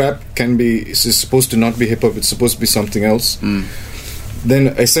if trap is supposed to not be hip hop, it's supposed to be something else. Then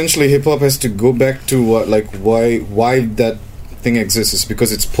essentially hip hop has to go back to what, like why that thing exists is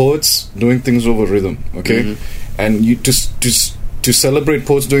because it's poets doing things over rhythm, okay? And you to celebrate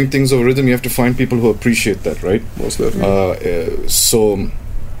poets doing things over rhythm, you have to find people who appreciate that, right? Most definitely. So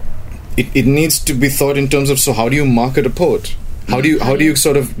it needs to be thought in terms of, so how do you market a poet? How do you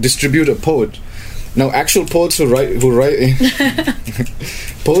sort of distribute a poet? Now, actual poets who write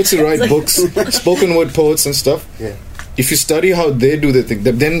poets who write books, spoken word poets and stuff. Yeah. If you study how they do their thing,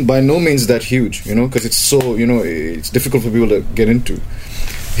 then by no means that huge, you know, because it's so, you know, it's difficult for people to get into.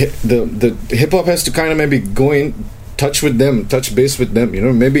 The hip hop has to kind of maybe go in, touch base with them, you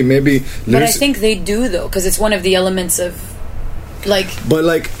know, maybe. But I think they do though, because it's one of the elements of Like, but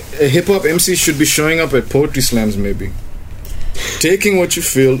like a hip hop MC should be showing up at poetry slams, maybe taking what you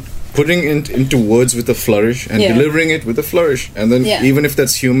feel, putting it into words with a flourish, and delivering it with a flourish. And then even if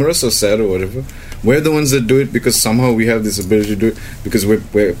that's humorous or sad or whatever, we're the ones that do it because somehow we have this ability to do it because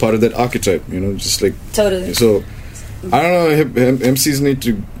we're part of that archetype, you know, just like totally. So I don't know, MCs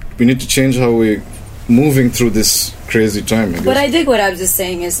we need to change how we're moving through this crazy time, I guess. But I dig what I was just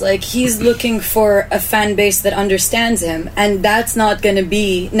saying is like he's looking for a fan base that understands him, and that's not going to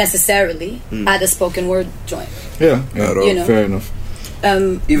be necessarily at a spoken word joint. Yeah, you know? Fair enough.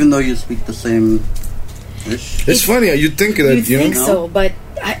 Even though you speak the same ish. It's funny, you'd think that, you think so, but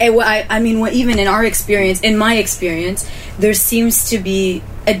I mean, even in our experience, in my experience, there seems to be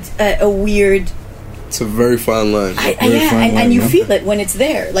a weird. It's a very fine line. And you feel it when it's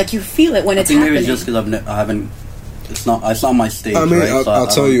there. Like you feel it when it's happening. Maybe it's just because I haven't. It's not my stage. I mean, right? I'll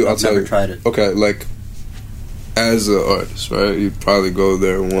tell you. I've never tried it. Okay, like as an artist, right? You probably go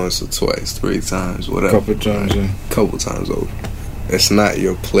there once or twice, 3 times, whatever. Couple times over. It's not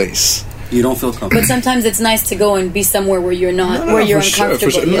your place. You don't feel comfortable. But sometimes it's nice to go and be somewhere where you're not, where you're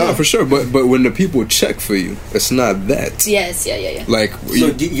uncomfortable. For sure. No, for sure. But when the people check for you, it's not that. Yes, yeah. Like,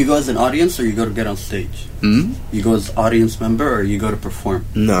 so do you go as an audience or you go to get on stage? You go as audience member or you go to perform?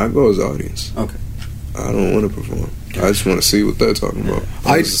 No, I go as audience. Okay. I don't want to perform. I just want to see what they're talking about.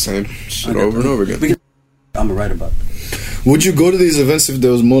 It's the same shit over and over again. Because I'm right about it. Would you go to these events if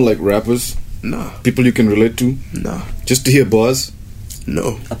there was more like rappers? No. People you can relate to? No. Just to hear bars?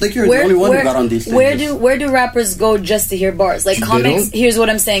 No. I think you're the only one who got on these stages. Where do rappers go just to hear bars? Like comics. Here's what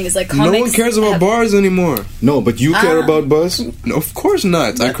I'm saying is like comics. No one cares about bars anymore. No, but you care about bars? No, of course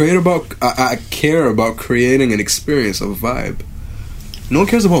not. I care about creating an experience, a vibe. No one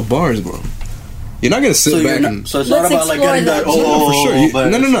cares about bars, bro. You're not gonna sit back and. So it's not about like getting that. For sure.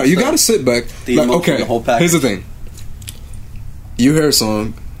 No. You gotta sit back. Like, okay. Here's the thing. You hear a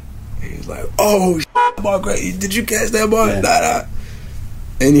song. And he's like, "Oh, bar great! Did you catch that bar?" Yeah.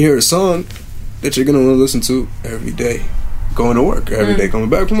 And you hear a song that you're gonna want to listen to every day, going to work, every day coming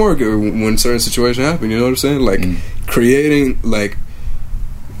back from work, when certain situation happen. You know what I'm saying? Like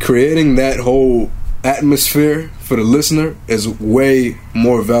creating that whole atmosphere for the listener is way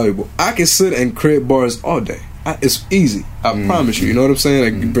more valuable. I can sit and create bars all day. It's easy. I promise you. You know what I'm saying?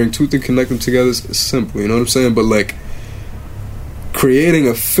 Like you bring two things, connect them together. It's simple. You know what I'm saying? But like creating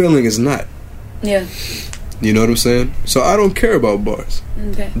a feeling is not. Yeah. You know what I'm saying? So I don't care about bars.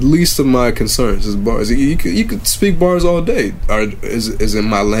 Okay. Least of my concerns is bars. You could speak bars all day. Is it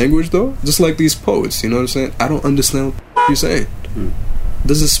my language though? Just like these poets. You know what I'm saying? I don't understand what you're saying. It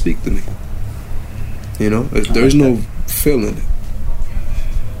doesn't speak to me. You know, there's no feeling it.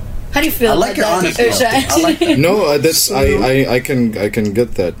 How do you feel? I like your honesty. I like that. No, that's I can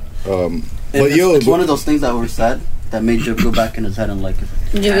get that. But it's one of those things that were said that made Jib go back in his head and like.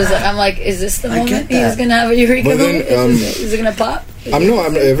 I'm like, is this the moment he's gonna have a eureka moment? Is it gonna pop?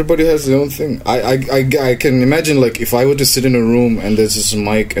 Everybody has their own thing. I can imagine like if I were to sit in a room and there's this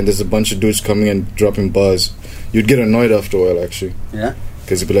mic and there's a bunch of dudes coming and dropping bars, you'd get annoyed after a while actually. Yeah.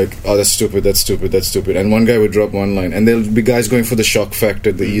 Because you'd be like, oh, that's stupid, and one guy would drop one line, and there'll be guys going for the shock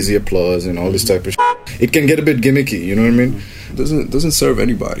factor, the easy applause, and all this type of shit. It can get a bit gimmicky, you know what I mean? Doesn't serve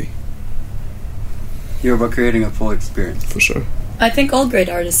anybody. You're about creating a full experience. For sure. I think all great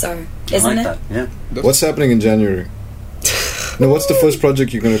artists are, isn't it? That. Yeah. What's happening in January? Now, what's the first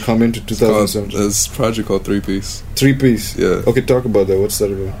project you're going to come into 2017? There's a project called 3-Piece. 3-Piece? Yeah. Okay, talk about that. What's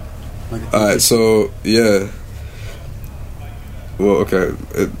that about? Alright, so, yeah. Well, okay.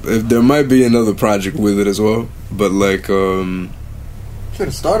 If there might be another project with it as well, but like, should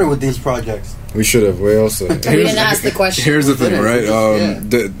have started with these projects. We should have. We also. We didn't ask the question. Here's the thing, right?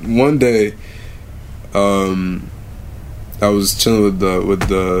 One day, I was chilling with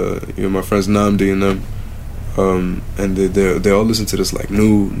the my friends Namdi and them, and they all listen to this like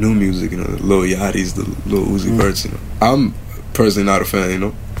new music, you know, the Lil Yachty's, the Lil Uzi Verts, you know. I'm personally not a fan, you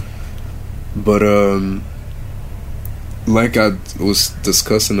know, but like I was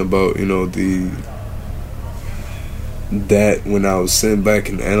discussing about, you know, that when I was sitting back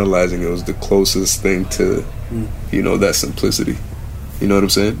and analyzing, it was the closest thing to, you know, that simplicity. You know what I'm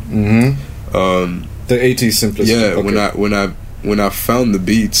saying? Mm-hmm. The 80s simplicity. Yeah. Okay. When I found the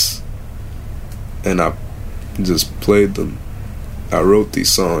beats and I just played them, I wrote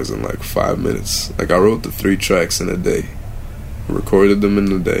these songs in like 5 minutes. Like I wrote the 3 tracks in a day, recorded them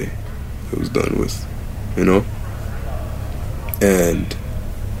in a day. It was done with, you know. And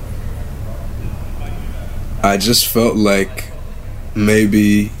I just felt like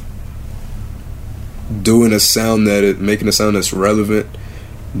maybe making a sound that's relevant,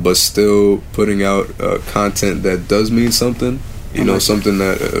 but still putting out content that does mean something You know, something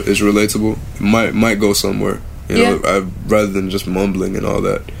that is relatable might go somewhere. You know, rather than just mumbling and all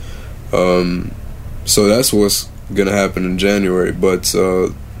that. So that's what's gonna happen in January. But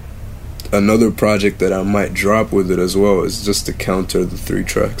another project that I might drop with it as well is just to counter the 3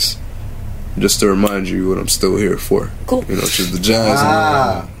 tracks, just to remind you what I'm still here for. Cool. You know, just the jazz.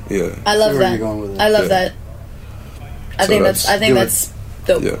 Yeah. I love that. I love that. I think that's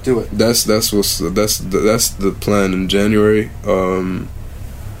dope. Yeah. Do it. That's the plan in January.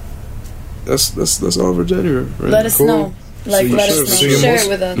 That's all for January. Right? Let us know. Like, let us know. Share it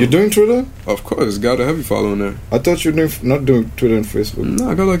with us. You're doing Twitter? Of course, gotta have you following there. I thought you were not doing Twitter and Facebook. No,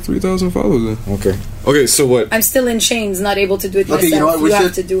 I got like 3,000 followers there. Okay, so what? I'm still in chains, not able to do it myself. You know what? You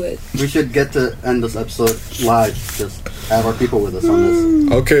have to do it. We should get to end this episode live. Just have our people with us on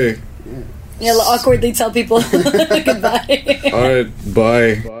this. Okay. Yeah, awkwardly tell people goodbye. Alright,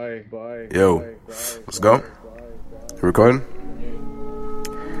 bye. Yo, let's go. You recording?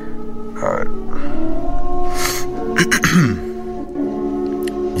 Alright.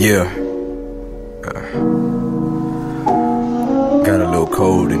 Yeah. Got a little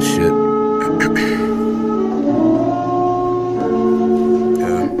cold and shit.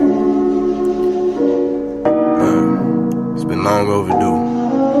 Yeah. It's been long overdue.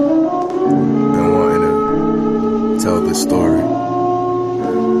 Been wanting to tell this story.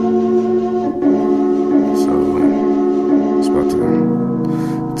 So, it's about to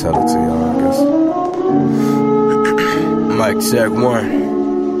tell it to y'all, I guess. Mic check 1.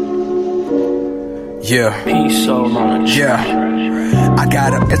 Yeah. I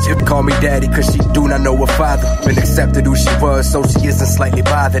got her, as if call me daddy, cause she do not know her father. Been accepted who she was, so she isn't slightly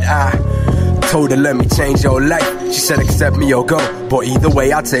bothered. I told her, let me change your life. She said, accept me or go. Boy, either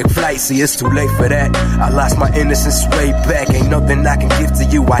way, I'll take flight. See, it's too late for that. I lost my innocence way back. Ain't nothing I can give to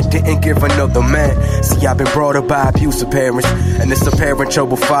you I didn't give another man. See, I've been brought up by abusive parents, and it's apparent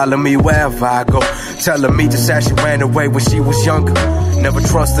trouble follow me wherever I go. Telling me just as she ran away when she was younger. Never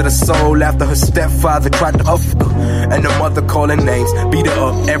trusted a soul after her stepfather tried to up her. And her mother calling names, beat her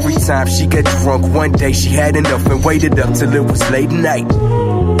up every time she get drunk. One day she had enough and waited up till it was late night.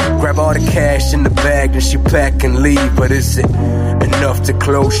 Grab all the cash in the bag, then she pack and leave. But is it enough to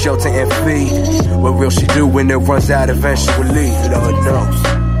clothe, shelter, and feed? What will she do when it runs out eventually? Lord knows.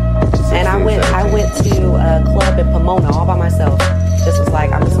 And I went to a club in Pomona all by myself. Just was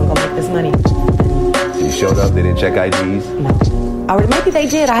like, I'm just gonna go make this money. So you showed up, they didn't check IDs? No. Or maybe they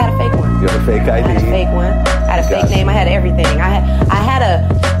did. I had a fake one. You had a fake ID? I had a fake one. I had a fake name. I had everything. I had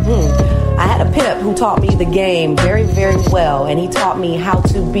a pimp who taught me the game very, very well, and he taught me how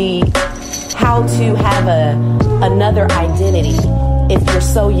to have another identity. If you're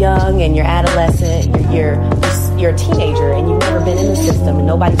so young and you're adolescent, you're a teenager and you've never been in the system and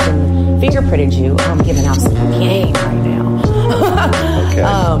nobody's been fingerprinted you. I'm giving out some game right now.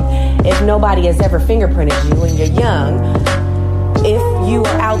 Okay. If nobody has ever fingerprinted you and you're young, if you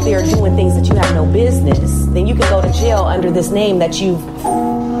are out there doing things that you have no business, then you can go to jail under this name that you've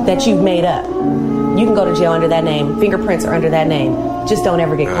made up. You can go to jail under that name. Fingerprints are under that name. Just don't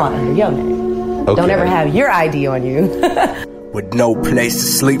ever get caught under your name. Okay. Don't ever have your ID on you. With no place to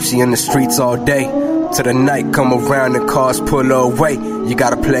sleep, she in the streets all day. Till the night come around and cars pull her away. You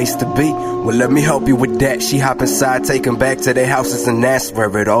got a place to be? Well, let me help you with that. She hop inside, take him back to their houses, and that's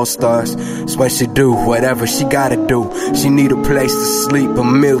where it all starts. It's when she do whatever she gotta do. She need a place to sleep, a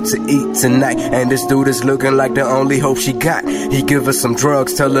meal to eat tonight. And this dude is looking like the only hope she got. He give her some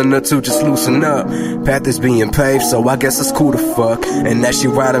drugs, telling her to just loosen up. Path is being paved, so I guess it's cool to fuck. And as she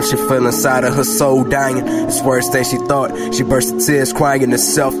ride him, she feel inside of her soul dying. It's worse than she thought. She burst into tears, crying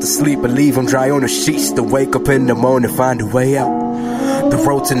herself to sleep, and leave him dry on the sheets. To wake up in the morning, find a way out. The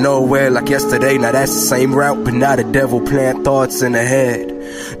road to nowhere like yesterday, now that's the same route. But now the devil plant thoughts in her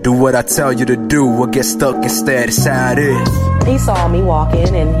head. Do what I tell you to do or get stuck instead. It's how it is. He saw me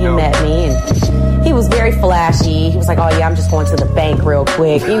walking and he met me and he was very flashy. He was like, oh yeah, I'm just going to the bank real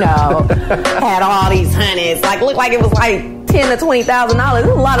quick, you know. Had all these hundreds, like looked like it was like $10,000 to $20,000. It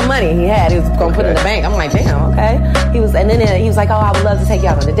was a lot of money he had. He was going to put in the bank. I'm like, damn, okay. He was like, oh, I would love to take you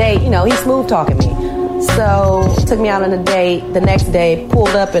out on a date. You know, he smooth talking me. So took me out on a date. The next day,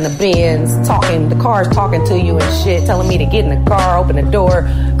 pulled up in a Benz, the car's talking to you and shit, telling me to get in the car, open the door,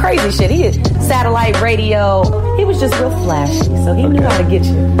 crazy shit. He had satellite radio. He was just real flashy, so he knew how to get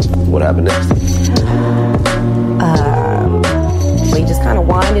you. What happened next? He just kind of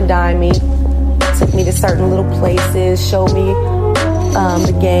wined and dined me, took me to certain little places, showed me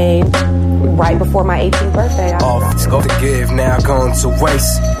the game. Right before my 18th birthday. Off to go to give, now gone to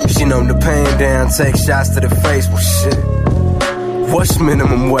waste. She numb the pain down, take shots to the face. Well, shit. what's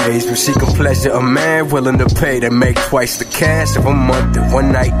minimum wage? But she can pleasure a man willing to pay to make twice the cash of a month in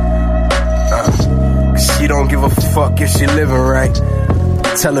one night. She don't give a fuck if she living right.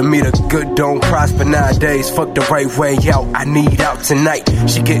 Telling me the good don't prosper nowadays. Fuck the right way out, I need out tonight.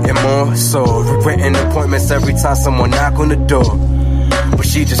 She getting more so regretting appointments every time someone knock on the door. But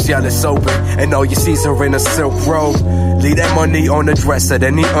she just yell it's open, and all you see's her in a silk robe. Leave that money on the dresser,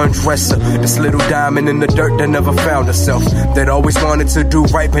 then he undress her. This little diamond in the dirt that never found herself, that always wanted to do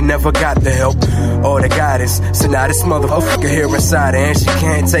right but never got the help or the guidance. So now this motherfucker here inside her, and she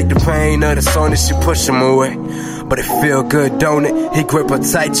can't take the pain of the song that she push him away. But it feel good, don't it? He grip her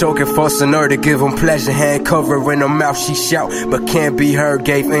tight, choking, forcing her to give him pleasure. Hand covering her mouth, she shout, but can't be heard.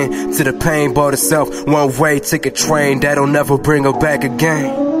 Gave in to the pain, bought herself one way ticket train that'll never bring her back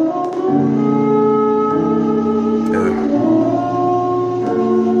again.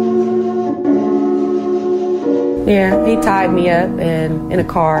 Yeah, he tied me up in a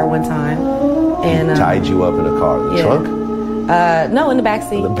car one time. And tied you up in a car? The trunk? No, in the back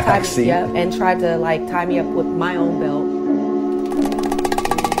seat. The back seat? Yeah, and tried to like tie me up with my own belt.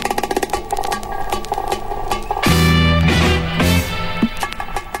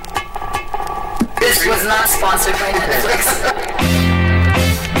 This was not sponsored by Netflix.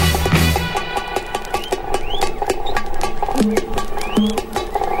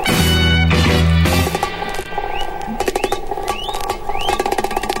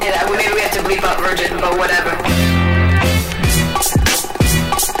 Maybe we have to bleep out virgin, but whatever.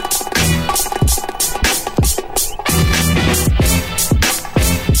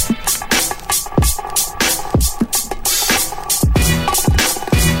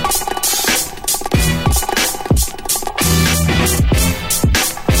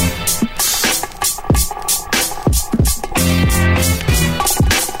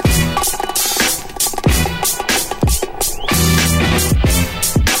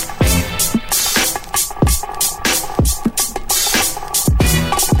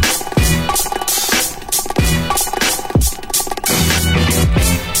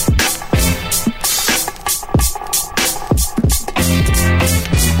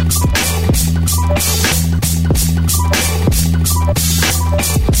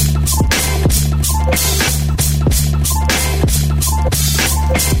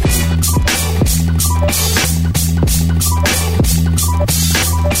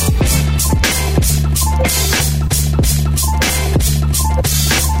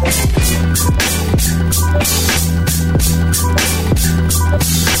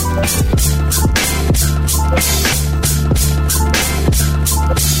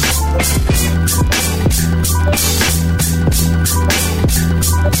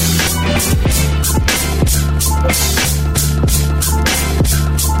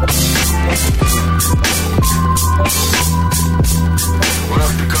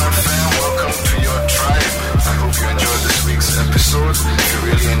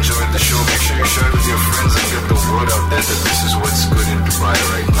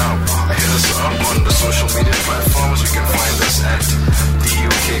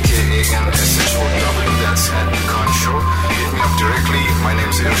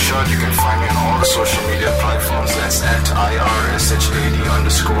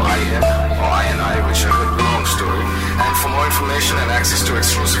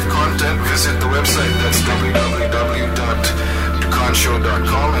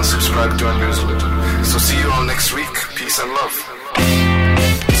 and subscribe to our newsletter. So see you all next week. Peace and love.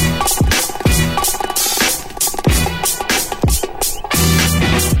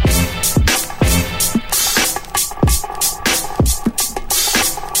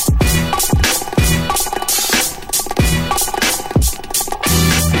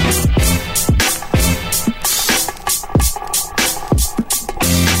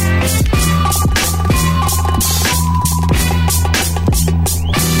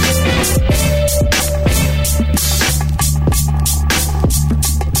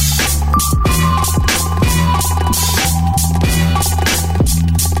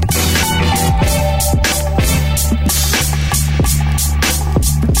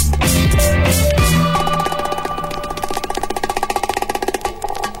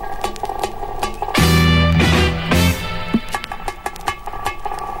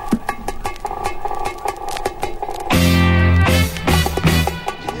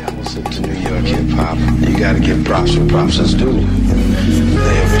 Props do.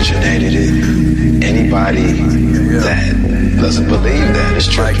 They originated it. Anybody that doesn't believe that is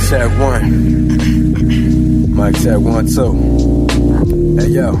true. Mike check one. Mike check 1 2.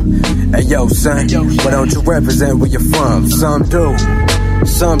 Hey yo, son. Why don't you represent where you're from? Some do.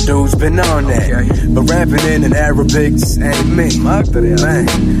 Some dudes been on that, but rapping in an Arabic just ain't me. Man,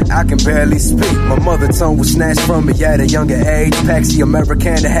 I can barely speak. My mother tongue was snatched from me at a younger age. Paxi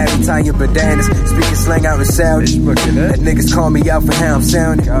American to have Italian bananas. Speaking slang out in Saudi. That niggas call me out for how I'm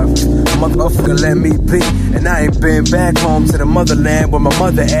sounding. Motherfucker let me be. And I ain't been back home to the motherland where my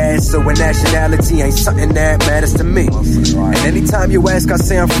mother at. So a nationality ain't something that matters to me. And anytime you ask, I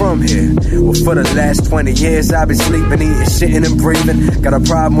say I'm from here. Well, for the last 20 years, I've been sleeping, eating, shitting, and breathing. Got a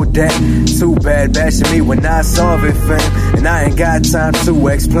problem with that. Too bad bashing me when I solve it, fam. And I ain't got time to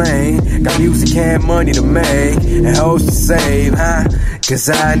explain. Got music and money to make and hoes to save, huh? Cause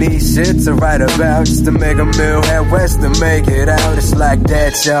I need shit to write about just to make a meal at West to make it out. It's like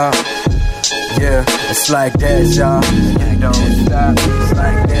that, y'all. Yeah, it's like that, y'all. You don't stop. It's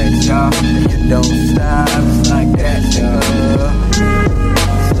like that, y'all. You don't stop. It's like that, y'all.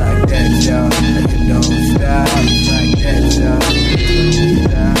 It's like that, y'all. You don't stop. It's like that, y'all. You don't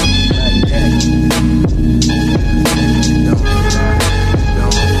stop. Like that. You don't stop. You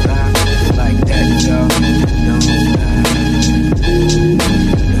don't stop. It's like that, y'all. You don't stop.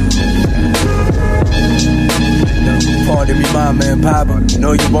 Pardon me, mama and papa.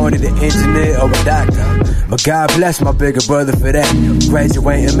 Know you wanted an engineer or a doctor, but God bless my bigger brother for that.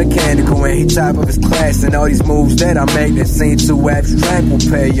 Graduating mechanical and he top of his class. And all these moves that I make that seem too abstract will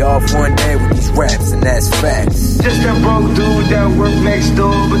pay off one day with these raps, and that's facts. Just a broke dude that work next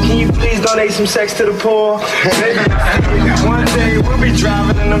door, but can you please donate some sex to the poor? One day we'll be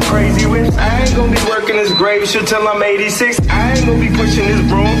driving in them crazy whips. I ain't gonna be working this grave shit till I'm 86. I ain't gonna be pushing this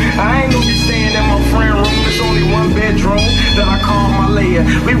broom. I ain't gonna be staying in my friend room. It's only one bedroom that I call my lair.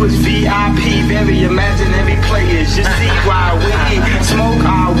 We was VIP, very imaginary players. You see why we smoke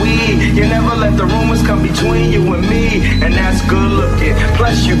our weed. You never let the rumors come between you and me. And that's good looking,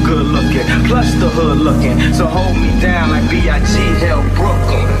 plus you good looking, plus the hood looking. So hold me down like B.I.G. held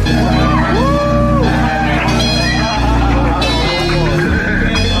Brooklyn.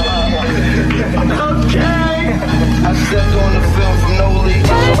 Okay, I stepped on the film from No League.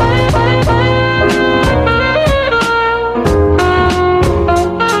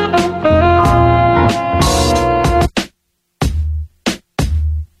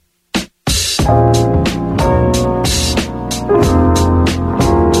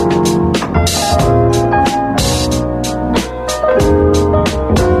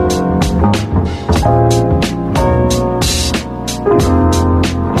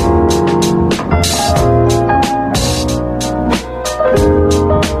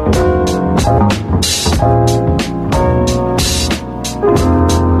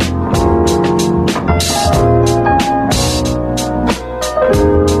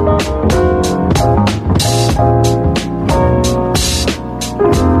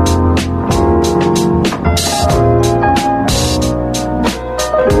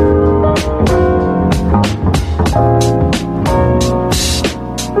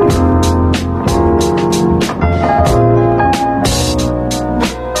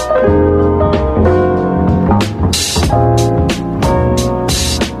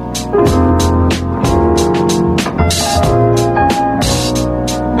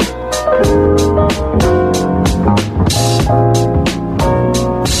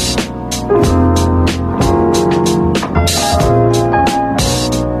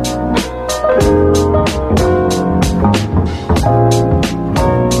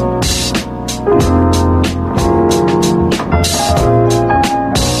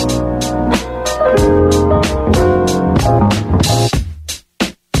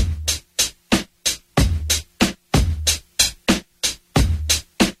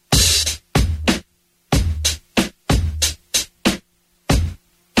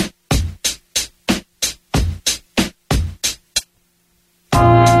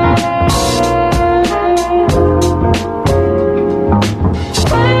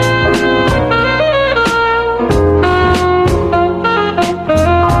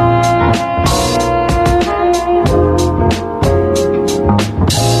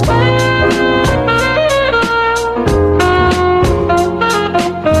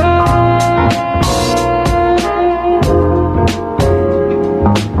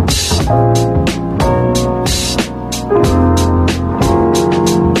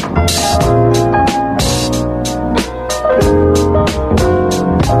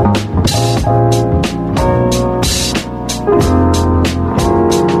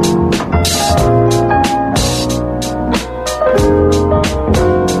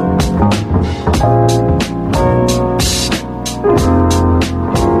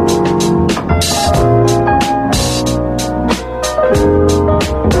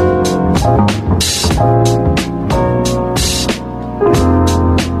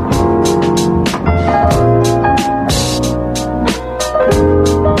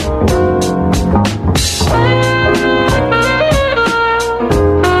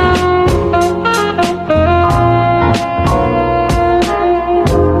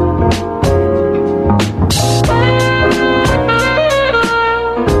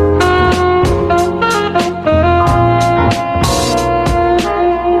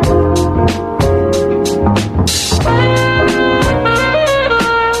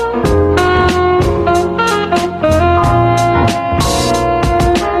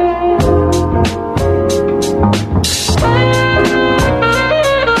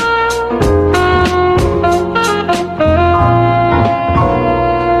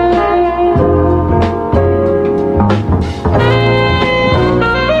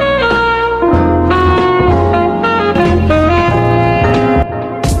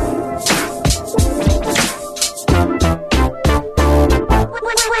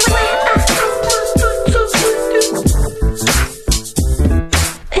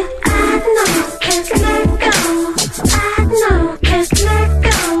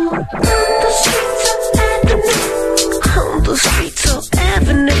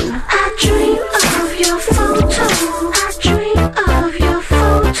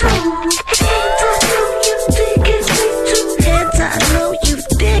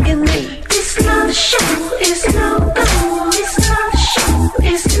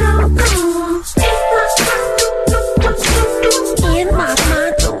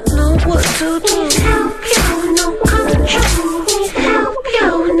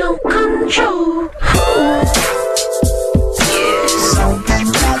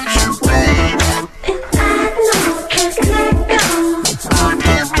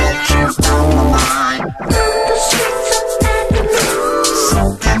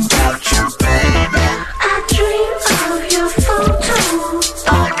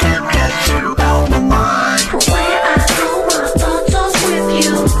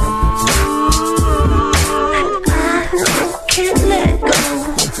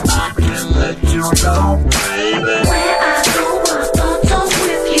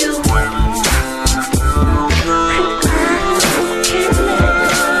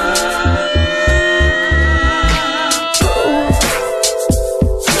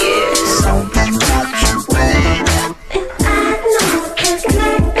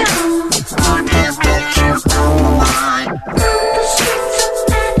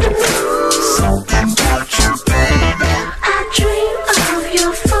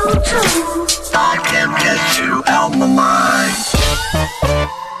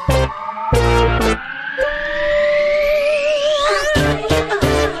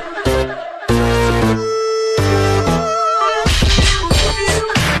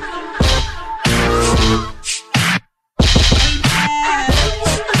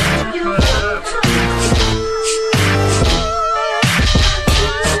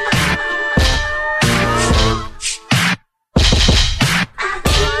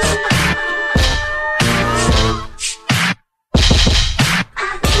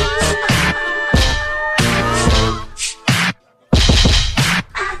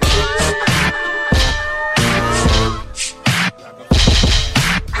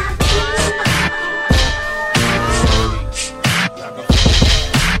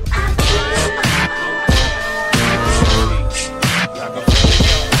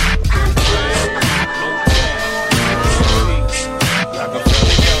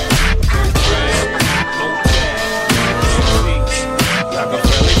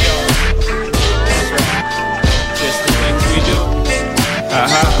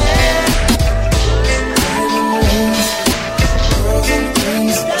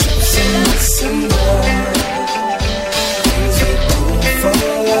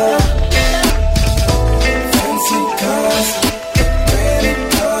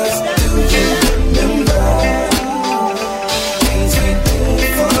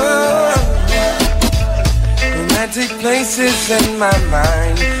 places in my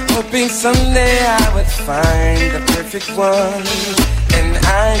mind, hoping someday I would find the perfect one and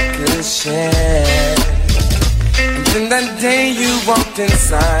I could share. And then that day you walked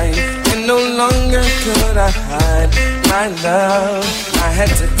inside, and no longer could I hide my love. I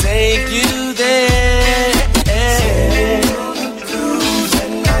had to take you there.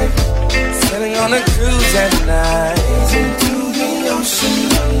 Sailing on a cruise at night, into the ocean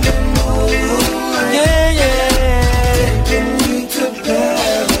under moonlight. Yeah, yeah. Taking you to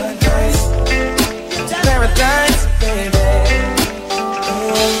paradise, paradise, baby.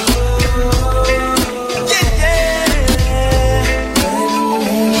 Oh, yeah, yeah.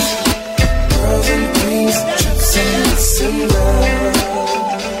 Diamonds, girls and things, trips in December.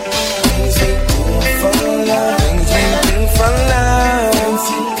 Things we do for love, things we do for love.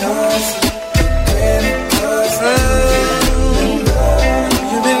 Fancy cars, credit cards,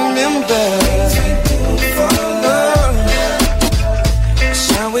 you remember. Things we do for love.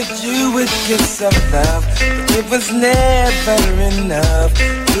 Shower with you with gifts of love, but it was never enough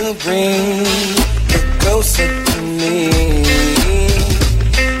to bring you closer to me.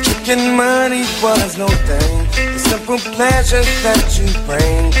 Tricking money was no thing. The simple pleasures that you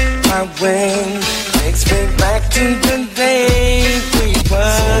bring my way takes me back to the day we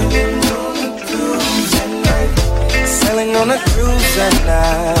were sailing on a cruise at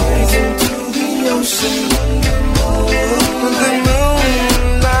night, rising to the ocean under the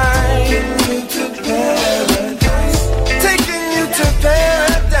moonlight, taking you to paradise, taking you to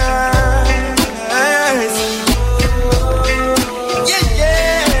paradise. Yeah,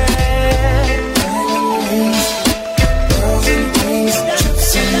 yeah. Diamonds, girls and things, trips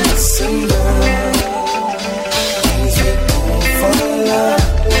in December. Things we do for love.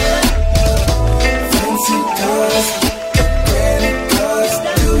 Fancy cars, credit cards,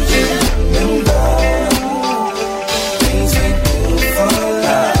 do you remember? Things we do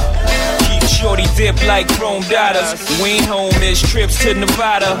like chrome dollars. We ain't home, it's trips to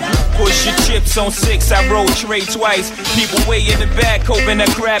Nevada. Push your chips on 6, I roll trade twice. People way in the back hoping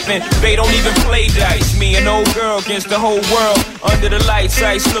they're crapping. They don't even play dice. Me and old girl against the whole world. Under the lights,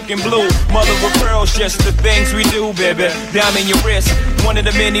 ice looking blue. Mother of pearls, just the things we do, baby. Diamond your wrist. One of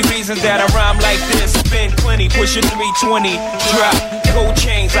the many reasons that I rhyme like this. Spend plenty, push a 320. Drop gold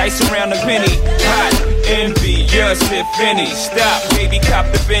chains, ice around the penny. Hot, envious if any. Stop, baby, cop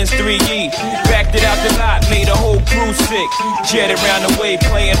the Benz 3E. Backed it out the lot, made a whole crew sick. Jet around the way,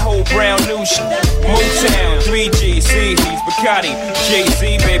 playing whole brown new shit. Motown, 3G, CDs, Bacardi,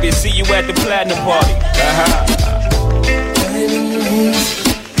 Jay-Z, baby, see you at the platinum party. Diamond rings,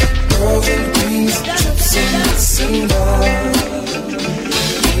 girls and greens, trips in December.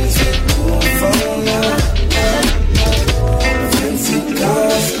 Things we do for love. Fancy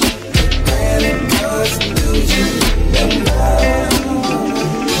cars, granite cars, do you remember?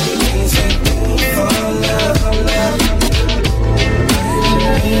 Things we do for love,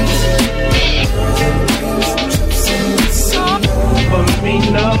 For me,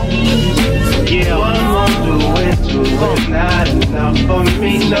 no. Yeah, one won't do it, not enough for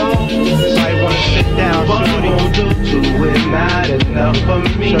me, no. So I wanna sit down, one won't do it, not enough for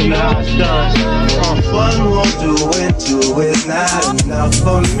me, no. One won't do it, not enough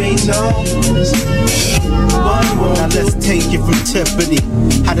for me, no. One won't. Now let's take it from Tiffany.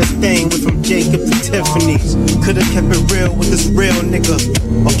 How this thing went from Jacob to Tiffany's. Could've kept it real with this real nigga,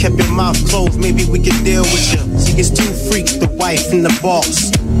 or kept your mouth closed, maybe we could deal with you. See, it's two freaks, the wife and the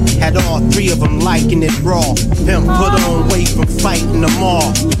boss. Had all three of them liking it raw. Pimp put on weight from fighting them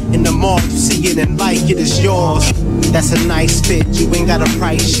all. In the mall, you see it and like it, it's yours. That's a nice fit, you ain't gotta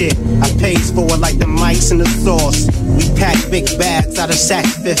price shit. I pays for it like the mics and the sauce. We pack big bags out of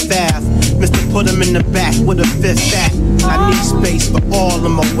Saks Fifth Ave. Mr. Put them in the back with a fifth act. I need space for all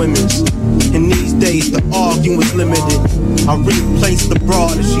of my women's. In these days, the arguing's limited. I replace the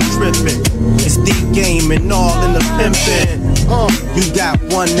broad if she trippin'. It's deep game and all in the pimpin'. You got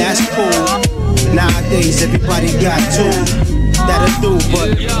one, that's cool. Nowadays, everybody got two. That'll do,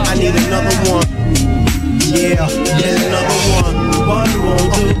 but I need another one. Yeah, there's another one. One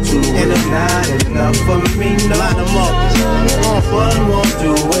won't do two, and it's not enough for me, no. Line them up. One won't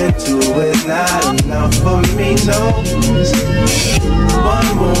do it, two is not enough for me, no. One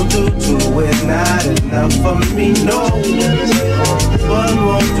won't do two, is not enough for me, no. One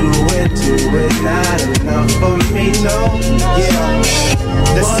won't do it, two is not enough for me, no. Yeah.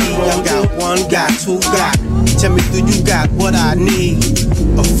 Let's see, I got one, got two, got. Tell me, do you got what I need?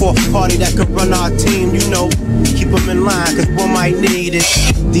 A fourth party that could run our team, you know. Keep them in line, cause one might need it.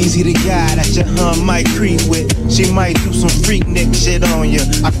 DZ the guy that your hun might creep with. She might do some freak nick shit on you.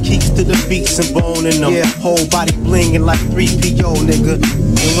 I keeps to the beats and boning them. Yeah, whole body blingin' like 3PO, nigga.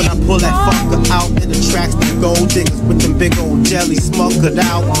 And when I pull that fucker out, it attracts the gold diggers with them big old jelly smokered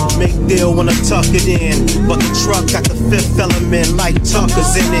out. Make deal when I tuck it in, but the truck got the fifth element like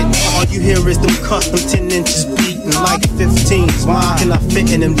Tucker's in it. All you hear is them custom 10 inches beating like 15s. Why can I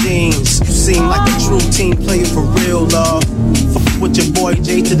fit in them jeans? You seem like a true team player for real, love. Fuck with your boy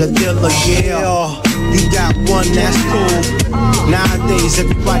J to the dealer, yeah. You got one, that's cool. Nowadays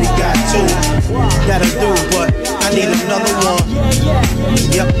everybody got two. That'll do, but I need another one.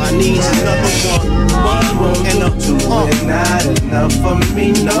 Yep, I need another one. One won't and up two is not enough for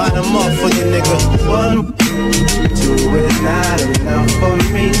me, no. Line them up for you, nigga. One, two is not enough for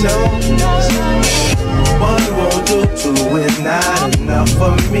me, no. One won't do, two is not enough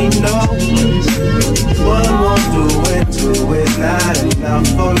for me, no. One won't do it, two is not enough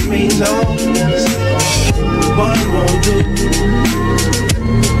for me, no. One won't do.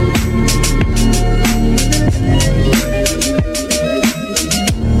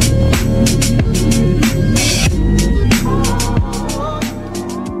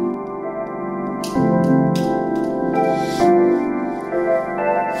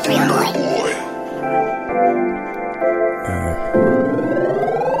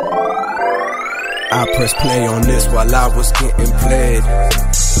 I press play on this while I was getting played.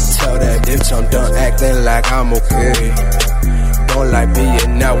 Tell that bitch I'm done acting like I'm okay. Don't like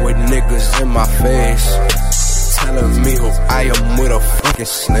being out with niggas in my face. Telling me who I am with a fucking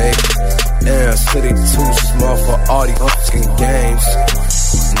snake. Damn, city too small for all these fucking games.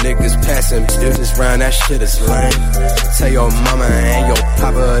 Niggas passing business round, that shit is lame. Tell your mama and your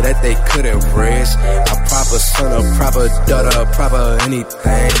papa that they couldn't raise a proper son, a proper daughter, a proper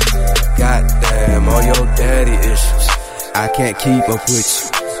anything. Goddamn, all your daddy issues, I can't keep up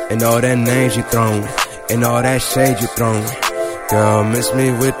with you. And all that names you thrown, and all that shade you thrown. Girl, miss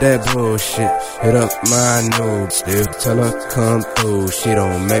me with that bullshit. Hit up my nude, still tell her come through. She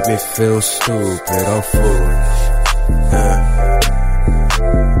don't make me feel stupid or foolish.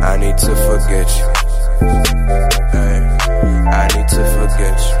 I need to forget you. I need to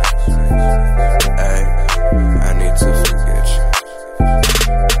forget you. I need to forget you.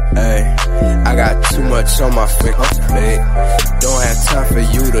 I got too much on my freaking plate. Don't have time for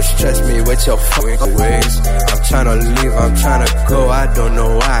you to stress me with your fucking ways. I'm tryna leave, I'm tryna go, I don't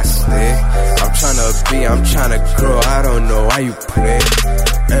know why I stay. I'm tryna grow, I don't know why you play.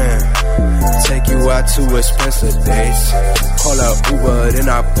 Take you out to expensive dates. Call up Uber, then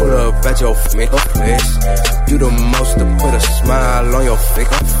I pull up at your place. Do the most to put a smile on your face.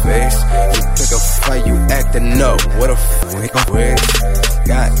 You pick a fight, you acting up, what a waste.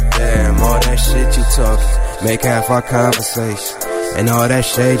 Goddamn, all that shit you talk, make half our conversation. And all that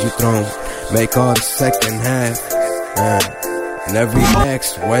shade you throw, make all the second half. And every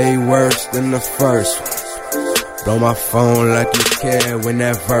next way worse than the first one. Blow my phone like you care when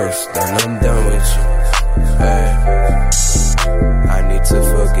that verse done, I'm done with you. I need to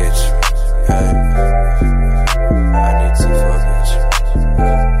forget you. I need to forget you.